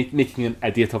 I've been making an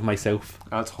idiot of myself.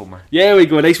 That's Homer. Yeah, we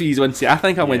go. Nice wee easy one. See, I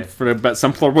think I went Yeah. for a bit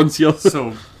simpler ones here.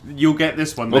 So you'll get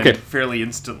this one then Okay. fairly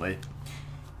instantly.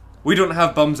 We don't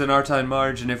have bums in our town,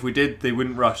 Marge, and if we did, they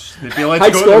wouldn't rush. They'd be allowed to Hi,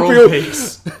 go at their Scorpio. own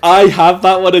pace. I have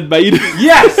that one in mind.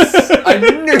 Yes! I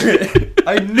knew it!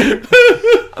 I knew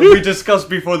it. And we discussed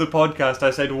before the podcast,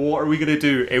 I said, what are we going to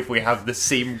do if we have the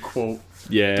same quote?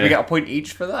 Yeah. Do we get a point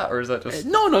each for that, or is that just...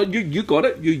 No, you got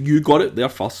it. You got it there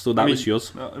first, so that was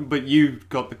yours. But you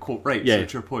got the quote right, Yeah. so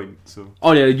it's your point, so...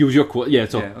 Oh yeah, use your quote. Yeah,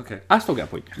 so Yeah, okay. I still get a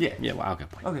point. Yeah. Yeah, well, I'll get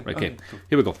a point. Okay, Right, okay, cool.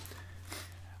 Here we go.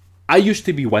 I used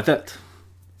to be with it,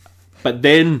 but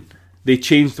then they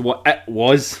changed what it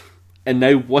was, and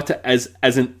now what it is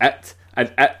isn't it,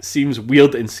 and it seems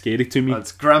weird and scary to me.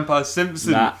 That's Grandpa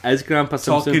Simpson That is Grandpa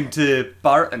Simpson. talking to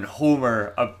Bart and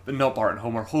Homer, not Bart and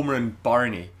Homer and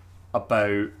Barney,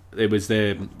 about... It was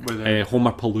the With a-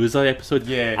 Homer Palooza episode.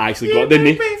 Yeah. I actually got the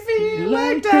name.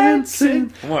 like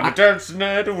dancing. I want to dance the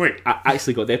night away. I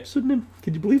actually got the episode name.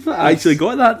 Can you believe that? I actually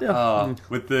got that. Yeah.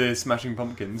 With the Smashing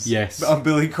Pumpkins. Yes.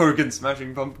 Billy Corgan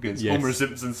Smashing Pumpkins. Yes. Homer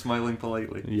Simpson smiling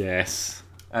politely. Yes.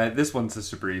 This one's a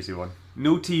super easy one.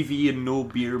 No TV and no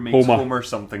beer makes Homer. Homer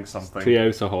something something.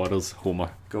 Treehouse of Horrors,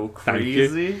 Homer. Go Thank you.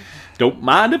 crazy. Don't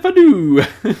mind if I do.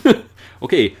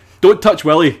 Okay, don't touch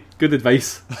Willie. Good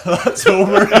advice. That's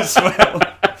Homer as well.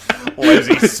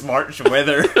 Lousy smart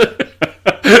weather.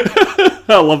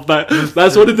 I love that.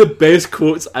 That's one of the best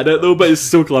quotes in it though, but it's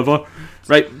so clever.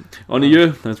 Right, on to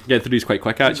you. Let's get through these quite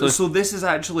quick actually. So this is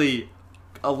actually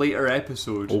a later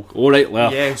episode. Oh, alright,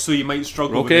 well. Yeah, so you might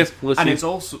struggle Okay, with this. let's And see. it's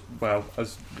also, well,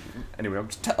 anyway,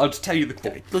 I'll just tell you the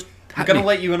quote. Just I'm hit going to me.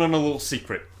 let you in on a little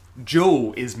secret.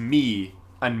 Joe is me,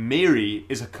 and Mary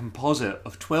is a composite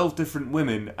of 12 different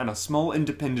women and a small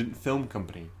independent film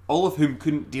company, all of whom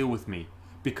couldn't deal with me,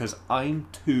 because I'm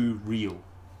too real.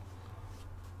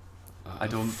 I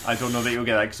don't know that you'll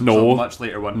get that, because it's No. a much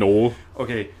later one. No.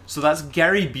 Okay, so that's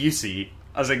Gary Busey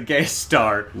as a guest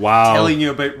star Wow. telling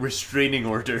you about restraining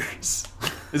orders.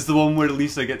 It's the one where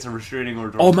Lisa gets a restraining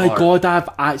order. Oh on my Bart. god, I've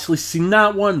actually seen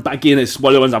that one. But again, it's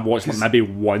one of the ones I've watched like maybe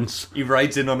once. He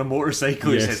rides in on a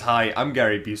motorcycle. Yes. He says, "Hi, I'm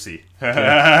Gary Busey,"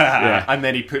 Yeah. and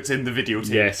then he puts in the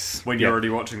videotape. Yes. when Yeah. you're already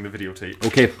watching the videotape.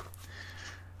 Okay.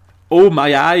 Oh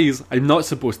my eyes, I'm not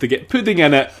supposed to get pudding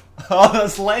in it. Oh,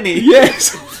 that's Lenny. Yes!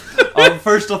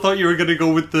 First, I thought you were gonna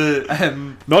go with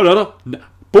the. No.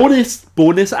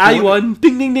 Bonus, I won.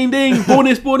 Ding, ding, ding, ding.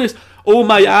 Bonus. Oh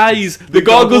my eyes, the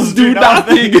goggles do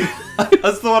nothing.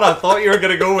 That's the one I thought you were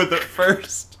gonna go with at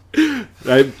first.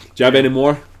 Right, do you have any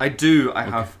more? I do. I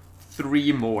have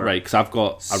 3 more. Right, because I've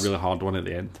got a really hard one at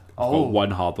the end. I've Oh. got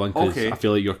one hard one, because Okay. I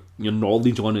feel like your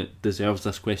knowledge on it deserves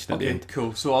this question at the Okay, end.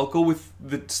 cool. So I'll go with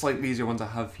the slightly easier ones I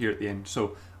have here at the end.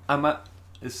 So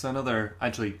it's another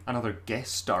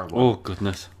guest star one. Oh,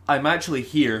 goodness. I'm actually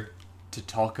here to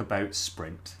talk about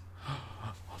Sprint.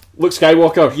 Luke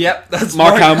Skywalker. Yep, that's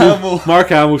Mark Hamill. Mark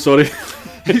Hamill, sorry.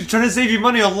 He's trying to save you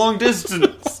money on long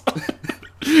distance.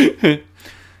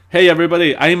 Hey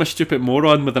everybody, I'm a stupid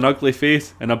moron with an ugly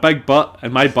face and a big butt,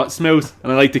 and my butt smells, and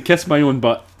I like to kiss my own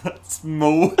butt. That's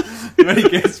Mo when he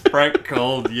gets prank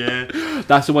called. Yeah,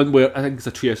 That's the one where I think it's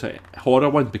a Treehouse horror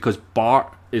one, because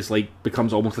Bart is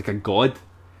becomes almost like a god,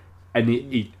 and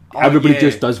everybody yeah.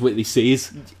 just does what he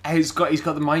says. he's got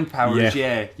the mind powers.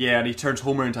 Yeah. Yeah, and he turns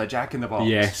Homer into a Jack in the Box.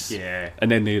 Yes. Yeah. And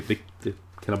then they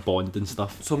kind of bond and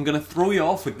stuff. So I'm gonna throw you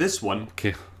off with this one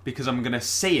Okay. because I'm gonna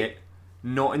say it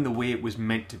not in the way it was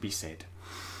meant to be said.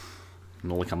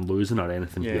 Not like I'm losing or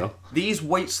anything here. These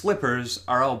white slippers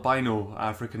are albino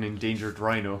African endangered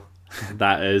rhino.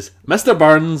 That is Mr.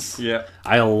 Burns. Yeah.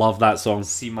 I love that song.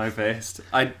 See my vest.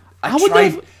 I wonder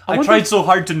tried. if- I wonder tried if- so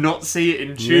hard to not say it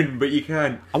in tune, but you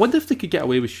can't. I wonder if they could get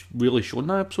away with really showing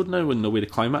that episode now, and the way the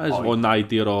climate is, Oh, on the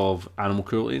idea of animal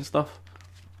cruelty and stuff.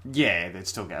 Yeah, they'd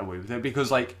still get away with it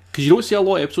because, like, Because you don't see a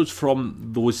lot of episodes from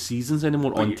those seasons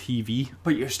anymore on you- TV.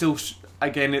 but you're still.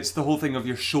 Again, it's the whole thing of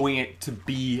you're showing it to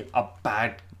be a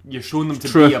bad. You're showing them to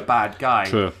True. be a bad guy.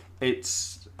 True.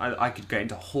 It's. I could get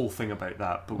into a whole thing about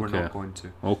that, but we're Okay. not going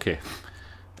to. Okay.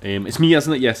 It's me,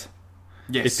 isn't it? Yes.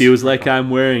 Yes. It feels like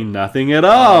I'm wearing nothing at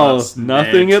all. that's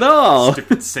Nothing Ned. at all.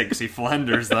 Stupid, sexy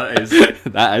Flanders. That is.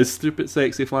 That is stupid,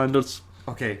 sexy Flanders.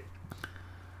 Okay.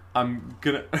 I'm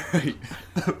gonna. Right.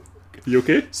 You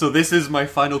okay? So this is my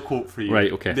final quote for you.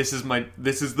 Right, okay. This is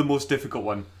the most difficult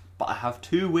one, but I have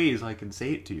two ways I can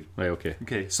say it to you. Right, okay.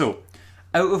 Okay, so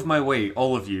out of my way,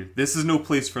 all of you. This is no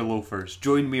place for loafers.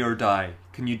 Join me or die.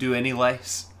 Can you do any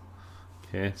less?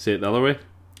 Okay, say it the other way.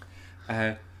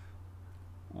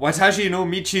 Watashi no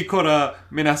michi kora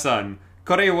minasan.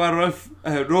 Kore wa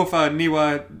rofa ni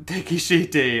wa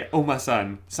tekishite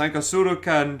omasan. Sankasuru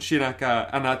kan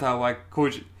shinaka anata wa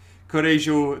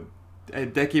koreijo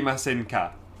dekimasen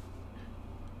ka.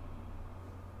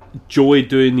 Joey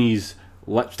doing his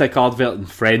lipstick advert in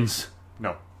Friends.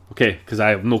 No. Okay, because I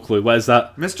have no clue. What is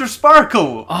that? Mr.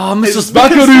 Sparkle! Oh, Mr. It's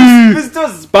Spackaroo!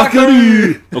 Mr.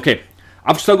 Spackaroo! Okay,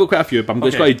 I've still got quite a few, but I'm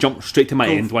just Okay. going to jump straight to my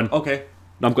end one. Okay.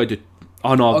 No, I'm going to do...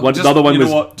 Oh no, Oh, one, just- the other one you know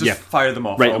was... what? Just yeah, fire them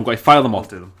off. right, I'm going to fire them I'll off.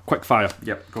 do them. Quick fire.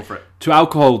 Yep, go for it. To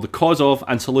alcohol, the cause of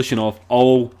and solution of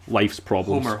all life's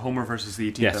problems. Homer versus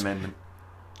the 18th Yes. Amendment.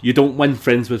 You don't win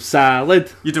friends with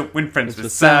salad. You don't win friends with the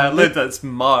salad. That's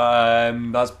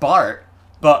Bart.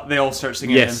 But they all start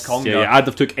singing Yes, in conga. yeah, I'd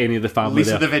have took any of the family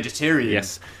Lisa there. the vegetarian.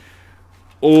 Yes.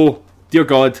 Oh, dear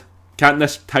God, can't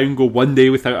this town go one day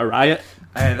without a riot?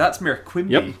 That's Mayor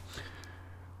Quimby. Yep.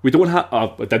 We don't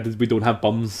have. We don't have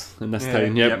bums in this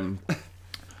town. Yep.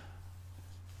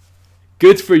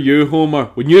 Good for you, Homer.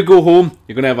 When you go home,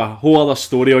 you're gonna have a whole other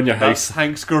story on your That's house.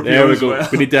 Hank Scorpio There we as go. well.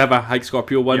 We need to have a Hank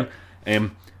Scorpio one.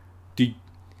 Yep.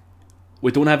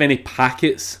 We don't have any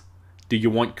packets. Do you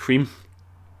want cream?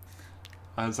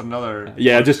 That's another...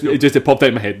 Yeah, it popped out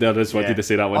in my head there. I just wanted Yeah. to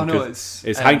say that one. Oh, no, 'cause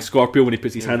it's, Hank Scorpio when he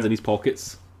puts his hands in his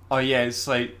pockets. Oh, yeah, it's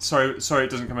like... Sorry, it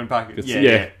doesn't come in packets. Yeah, Do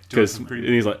you want because some cream?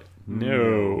 he's like,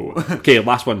 no. Okay,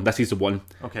 last one. This is the one.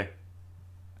 Okay.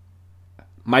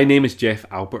 My name is Jeff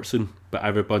Albertson, but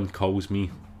everyone calls me.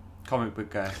 Comic book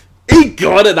guy. He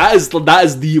got it. That is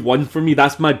the one for me.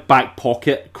 That's my back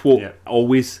pocket quote. Yeah.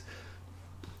 Always.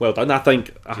 Well done. I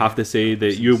think I have to say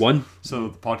that you won. So,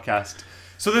 the podcast...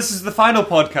 So this is the final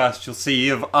podcast you'll see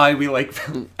of I We Like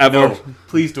Film. Ever. No,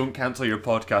 please don't cancel your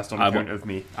podcast on account of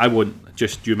me. I won't.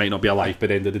 Just you might not be alive by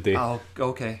the end of the day. Oh,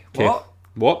 okay. Okay.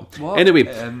 What? Anyway,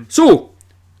 Um, so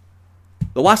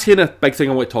the last kind of big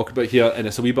thing I want to talk about here, and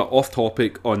it's a wee bit off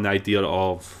topic on the idea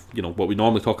of what we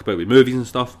normally talk about with movies and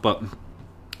stuff, but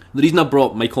the reason I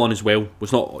brought Michael on as well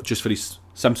was not just for his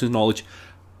Simpsons knowledge,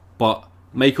 but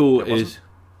Michael is...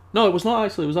 No, it was not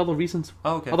actually. It was other reasons.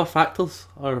 Oh, okay. Other factors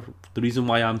are the reason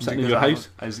why I'm sitting in your house.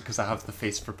 Is it because I have the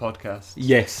face for podcasts?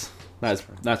 Yes, that's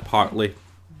partly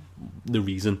the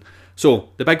reason. So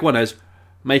the big one is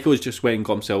Michael has just went and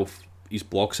got himself his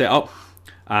blog set up,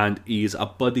 and he's a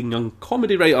budding young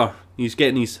comedy writer. He's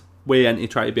getting his way into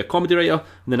trying to be a comedy writer.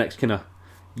 In the next kind of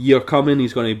year coming,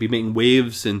 he's going to be making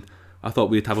waves, and I thought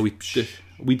we'd have a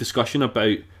wee discussion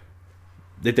about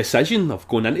the decision of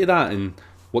going into that and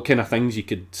what kind of things you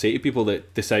could say to people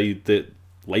that decide that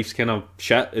life's kind of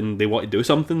shit and they want to do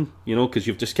something, because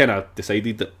you've just kind of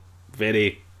decided that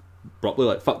very abruptly,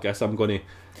 like, fuck this, I'm going to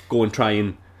go and try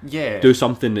and do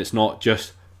something that's not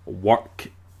just work,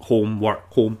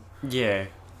 home. Yeah.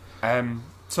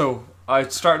 So I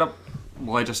started up.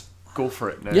 Will I just go for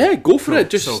it now? Yeah, go for Cool. it.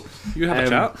 Just So, you have a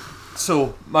chat.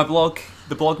 So my blog,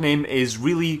 the blog name is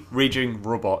Really Raging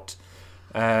Robot.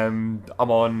 I'm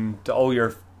on all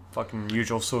your fucking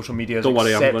usual social medias. Don't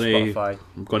worry, I'm except going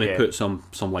Spotify. to put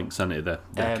some links into the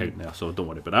account there, so don't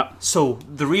worry about that. So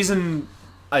the reason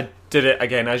I did it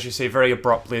again, as you say, very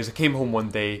abruptly, is I came home one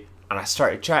day and I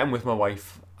started chatting with my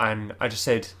wife, and I just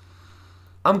said,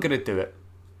 I'm gonna do it.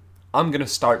 I'm gonna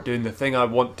start doing the thing I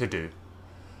want to do.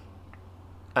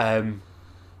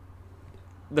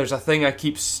 There's a thing I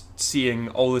keep seeing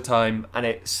all the time, and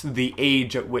it's the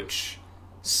age at which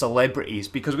celebrities,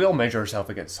 because we all measure ourselves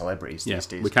against celebrities these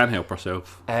days. We can't help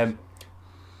ourselves. And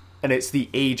it's the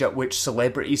age at which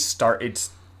celebrities started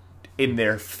in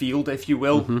their field, if you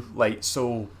will. Like,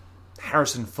 so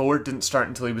Harrison Ford didn't start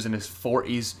until he was in his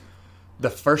 40s. The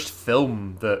first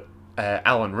film that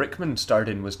Alan Rickman starred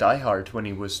in was Die Hard when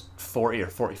he was 40 or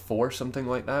 44, something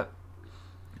like that.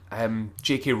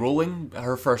 J.K. Rowling,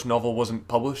 her first novel wasn't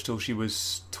published till she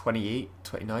was 28,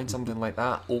 29, something like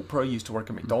that. Oprah used to work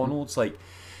at McDonald's.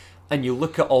 And you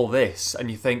look at all this and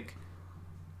you think,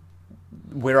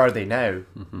 where are they now?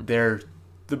 They're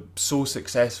so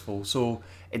successful. So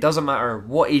it doesn't matter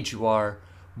what age you are,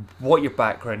 what your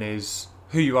background is,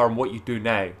 who you are and what you do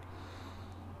now.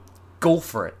 Go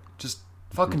for it. Just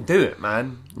fucking do it,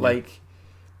 man. Like,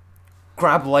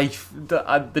 grab life. The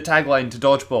tagline to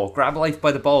Dodgeball, grab life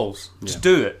by the balls. Just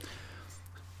do it.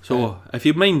 So if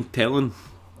you mind telling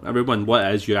everyone what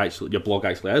it is your blog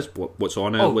actually is, what's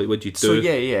on it, what do you do? So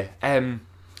yeah.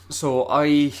 So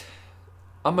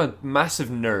I'm a massive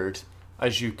nerd,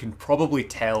 as you can probably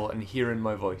tell and hear in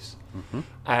my voice.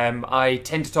 I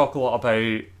tend to talk a lot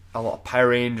about a lot of Power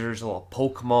Rangers, a lot of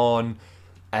Pokemon.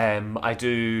 I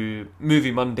do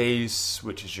Movie Mondays,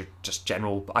 which is your just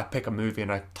general. I pick a movie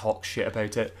and I talk shit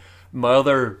about it. My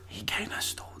other, He kind of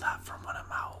stole that from one of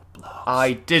my old blogs.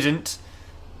 I didn't.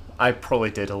 I probably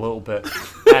did a little bit.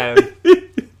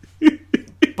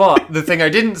 But the thing I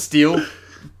didn't steal,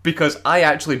 because I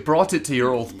actually brought it to your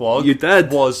old blog, You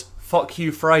did. was Fuck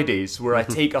You Fridays, where I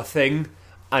take a thing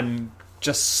and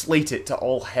just slate it to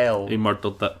all hell. He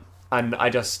murdered it. And I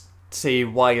just say,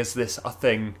 why is this a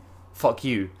thing? Fuck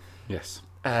you. Yes.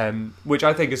 Which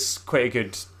I think is quite a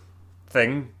good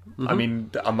thing. I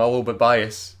mean, I'm a little bit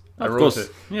biased. I Of wrote course,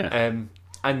 it. yeah.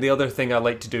 And the other thing I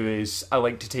like to do is I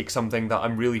like to take something that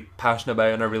I'm really passionate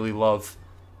about and I really love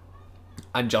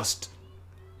and just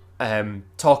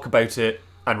talk about it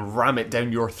and ram it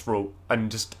down your throat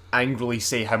and just angrily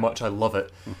say how much I love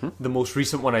it. The most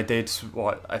recent one I did,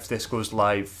 if this goes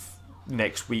live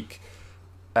next week,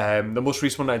 the most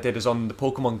recent one I did is on the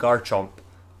Pokemon Garchomp.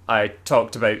 I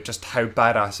talked about just how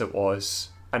badass it was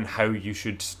and how you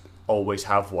should always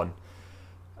have one.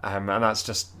 And that's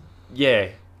just, yeah,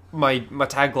 my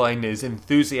tagline is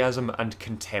enthusiasm and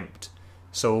contempt.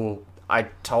 So I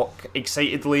talk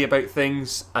excitedly about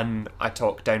things and I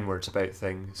talk downwards about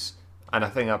things. And I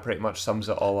think that pretty much sums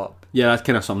it all up. Yeah, that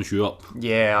kind of sums you up.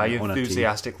 Yeah, I On a team.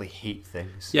 enthusiastically hate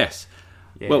things. Yes.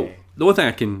 Yeah. Well, the only thing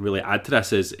I can really add to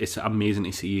this is it's amazing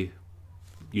to see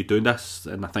you doing this,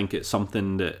 and I think it's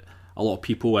something that a lot of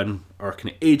people in our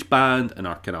kind of age band and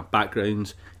our kind of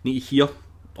backgrounds need to hear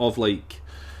of. Like,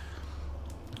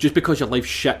 just because your life's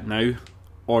shit now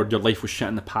or your life was shit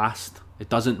in the past, it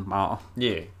doesn't matter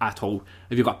Yeah. at all.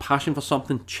 If you've got a passion for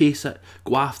something, chase it,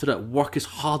 go after it, work as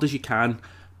hard as you can,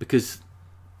 because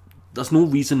there's no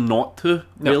reason not to,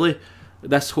 No. really.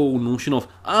 This whole notion of,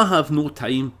 I have no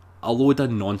time, a load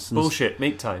of nonsense. Bullshit,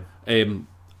 make time.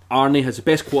 Arnie has the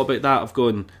best quote about that of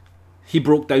going, he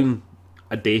broke down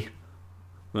a day.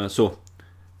 So,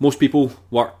 most people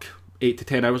work 8 to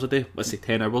 10 hours a day. Let's say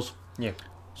 10 hours. Yeah.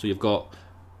 So you've got,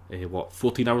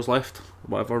 14 hours left,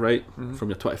 whatever, right? From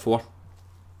your 24.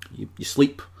 You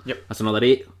sleep. Yep. That's another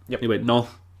 8. Yep. You went, no,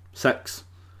 6.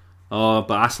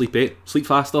 But I sleep 8. Sleep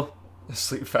faster.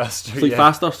 Sleep faster. Sleep yeah.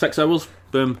 faster, 6 hours.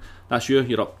 Boom. That's you.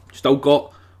 You're up. Still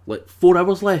got, 4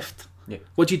 hours left. Yeah.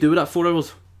 What do you do with that 4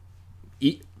 hours?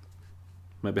 Eat.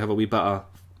 Maybe have a wee bit of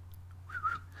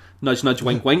nudge, nudge,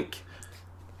 wink, wink.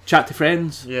 Chat to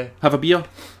friends. Yeah. Have a beer.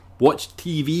 Watch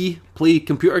TV. Play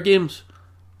computer games.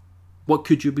 What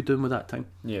could you be doing with that time?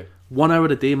 Yeah. 1 hour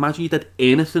a day. Imagine you did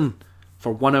anything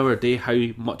for 1 hour a day. How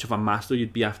much of a master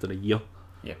you'd be after a year.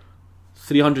 Yeah.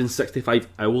 365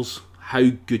 hours. How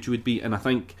good you would be. And I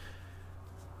think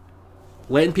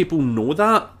letting people know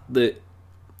that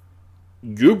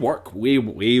you work way,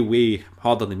 way, way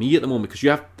harder than me at the moment, because you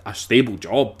have a stable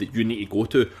job that you need to go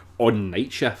to on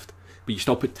night shift, but you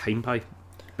still put time by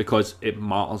because it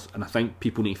matters. And I think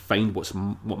people need to find what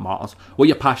matters, what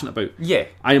you're passionate about. Yeah.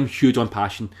 I am huge on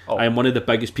passion. Oh. I am one of the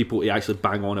biggest people to actually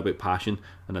bang on about passion,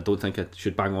 and I don't think I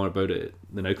should bang on about it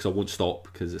now because I won't stop,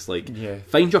 because it's like, Yeah.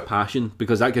 find your passion,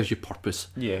 because that gives you purpose.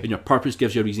 Yeah. And your purpose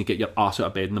gives you a reason to get your ass out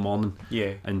of bed in the morning.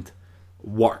 Yeah. And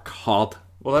work hard.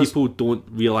 Well, that's- People don't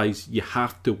realise you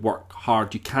have to work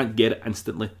hard. You can't get it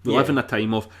instantly. We live Yeah. in a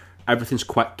time of everything's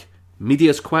quick.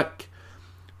 Media's quick.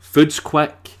 Food's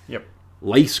quick. Yep.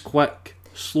 Life's quick.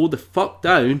 Slow the fuck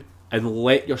down and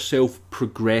let yourself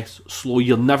progress slow.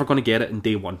 You're never going to get it in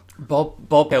day one.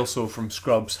 Bob Kelso from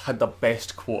Scrubs had the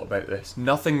best quote about this.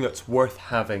 Nothing that's worth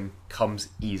having comes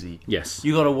easy. Yes.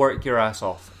 You gotta work your ass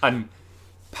off. And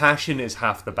passion is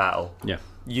half the battle. Yeah.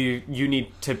 You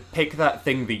need to pick that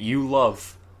thing that you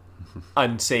love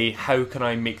and say, how can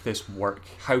I make this work?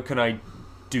 How can I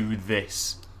do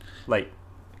this?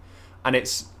 And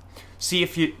it's, see,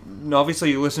 if you,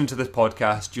 obviously you listen to this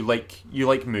podcast, you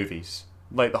like movies.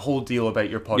 Like, the whole deal about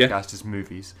your podcast is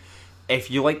movies. If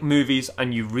you like movies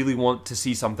and you really want to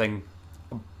see something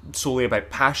solely about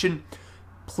passion,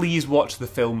 please watch the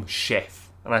film Chef.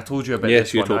 And I told you about Yes,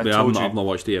 this you one. told me. I've I've not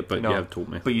watched it yet, but No, you have told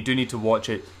me. But you do need to watch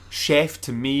it. Chef,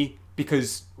 to me,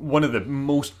 because one of the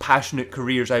most passionate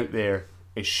careers out there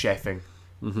is chefing.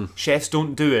 Mm-hmm. Chefs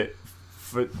don't do it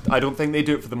for, I don't think they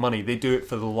do it for the money. They do it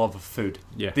for the love of food.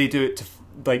 Yeah. They do it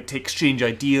to exchange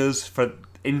ideas, for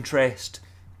interest,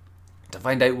 to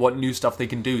find out what new stuff they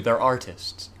can do. They're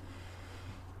artists.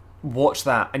 Watch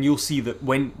that, and you'll see that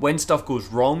when stuff goes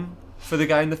wrong for the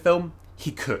guy in the film,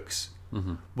 he cooks.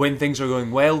 Mm-hmm. When things are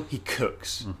going well, he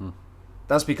cooks. Mm-hmm.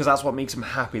 That's because that's what makes him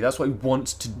happy. That's what he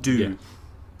wants to do. Yeah.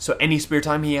 So any spare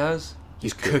time he has,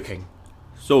 he's cooking.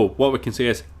 So what we can say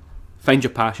is, find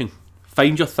your passion,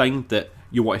 find your thing that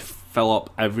you want to fill up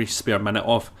every spare minute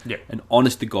of, Yeah. and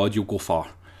honest to God, you'll go far.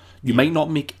 You might not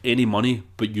make any money,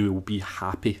 but you will be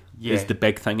happy. Yeah. Is the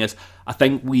big thing. Is I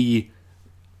think we,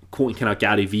 quoting kind of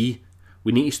Gary V,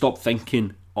 we need to stop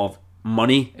thinking of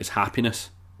money as happiness.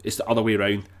 It's the other way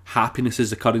around. Happiness is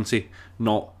the currency,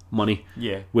 not money.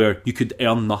 Yeah. Where you could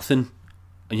earn nothing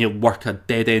and you work a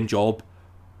dead end job,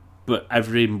 but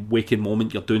every waking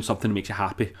moment you're doing something that makes you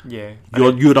happy. Yeah.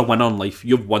 You're a winner in life.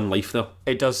 You've won life there.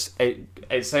 It does.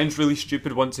 It sounds really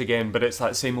stupid once again, but it's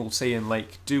that same old saying,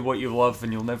 like, do what you love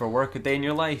and you'll never work a day in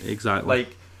your life. Exactly.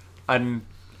 Like, and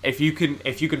if you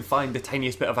can find the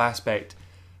tiniest bit of aspect,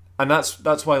 and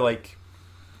that's why, like,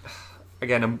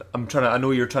 again, I'm trying to. I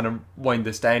know you're trying to wind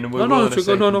this down, and we'll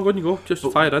No, when you go, just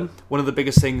fire in. One of the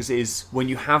biggest things is when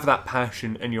you have that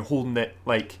passion and you're holding it,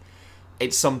 like,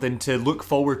 it's something to look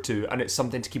forward to and it's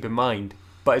something to keep in mind.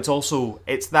 But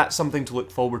it's that something to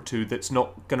look forward to that's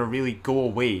not going to really go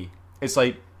away. It's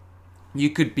like, you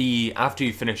could be, after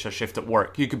you finish a shift at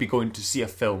work, you could be going to see a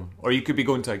film, or you could be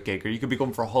going to a gig, or you could be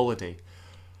going for a holiday.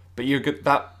 But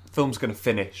that film's going to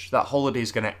finish, that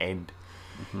holiday's going to end.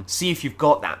 Mm-hmm. See if you've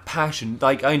got that passion.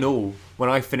 Like, I know when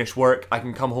I finish work, I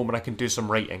can come home and I can do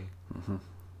some writing. Mm-hmm.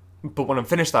 But when I'm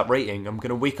finished that writing, I'm going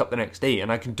to wake up the next day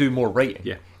and I can do more writing.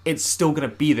 Yeah. It's still going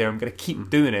to be there. I'm going to keep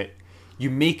doing it. You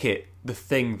make it the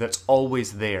thing that's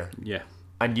always there. Yeah.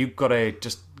 And you've got to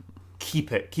just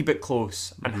keep it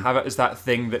close and have it as that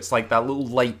thing that's like that little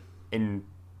light in...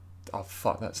 Oh,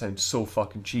 fuck, that sounds so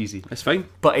fucking cheesy. It's fine.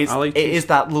 But it like is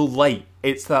that little light.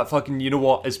 It's that fucking, you know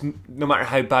what, it's, no matter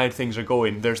how bad things are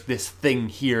going, there's this thing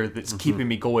here that's keeping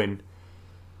me going.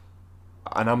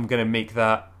 And I'm going to make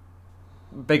that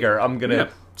bigger. I'm going to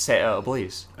set it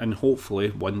ablaze. And hopefully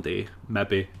one day,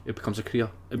 maybe it becomes a career.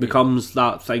 It becomes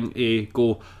that thing to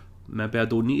go, maybe I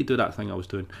don't need to do that thing I was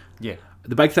doing. Yeah.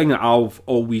 The big thing that I've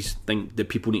always think that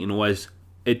people need to know is,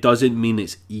 it doesn't mean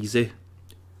it's easy.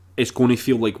 It's going to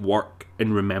feel like work,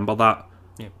 and remember that.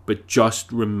 Yeah. But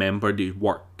just remember to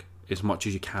work as much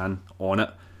as you can on it,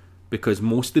 because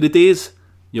most of the days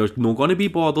you're not going to be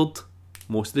bothered.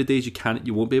 Most of the days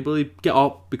you won't be able to get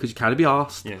up because you can't be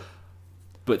asked. Yeah.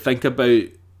 But think about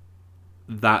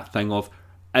that thing of,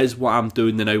 is what I'm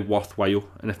doing now worthwhile?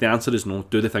 And if the answer is no,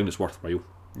 do the thing that's worthwhile.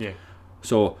 Yeah.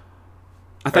 So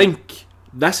I think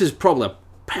this is probably a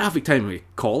perfect time to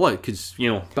call it, because, you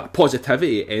know, that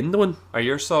positivity to end on. Are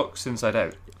your socks inside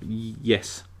out?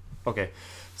 Yes. Okay.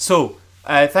 So,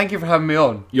 thank you for having me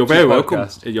on. You're to very the welcome.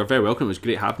 podcast. You're very welcome. It was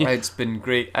great having you. It's been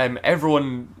great.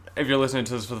 Everyone, if you're listening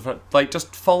to this for the first, like,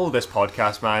 just follow this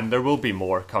podcast, man. There will be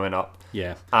more coming up.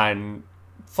 Yeah. And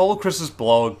follow Chris's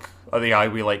blog, or the I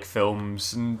We Like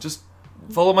Films, and just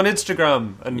follow him on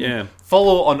Instagram, and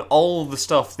follow on all the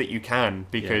stuff that you can,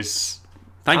 because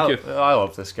Thank you. I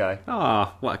love this guy.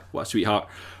 Ah, what a sweetheart.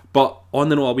 But on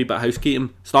the note, a wee bit of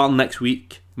housekeeping. Starting next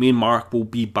week, me and Mark will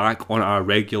be back on a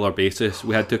regular basis.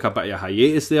 We had took a bit of a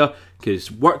hiatus there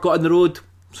because work got on the road.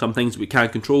 Some things we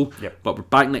can't control. Yep. But we're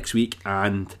back next week,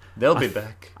 and They'll be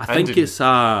back. I think it's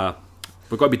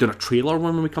we're going to be doing a trailer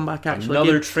one when we come back. Actually,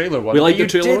 another again. trailer one. We like you the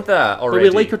trailer. Did that already?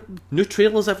 But we like our new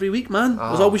trailers every week, man.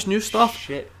 There's always new stuff.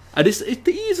 Shit. And it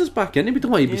eases us back in. We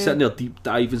don't want to be sitting there deep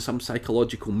diving some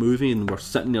psychological movie and we're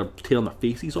sitting there tearing our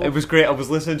faces off. It was great. I was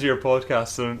listening to your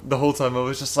podcast, and the whole time I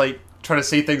was just like trying to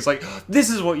say things like, "This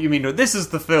is what you mean," or "This is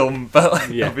the film," but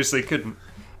like, obviously couldn't.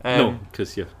 No,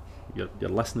 because you're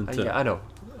listening to. Yeah, I know.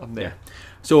 I'm there. Yeah.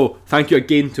 So thank you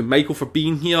again to Michael for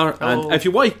being here. And if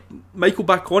you want Michael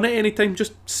back on at any time,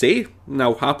 just say, and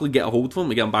I'll happily get a hold of him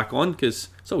and get him back on, because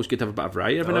it's always good to have a bit of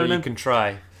variety every now and then. You can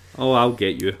try. Oh, I'll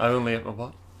get you. I only have my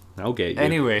what? I'll get you.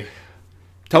 Anyway.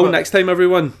 Till next time,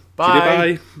 everyone.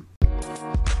 Bye. Bye.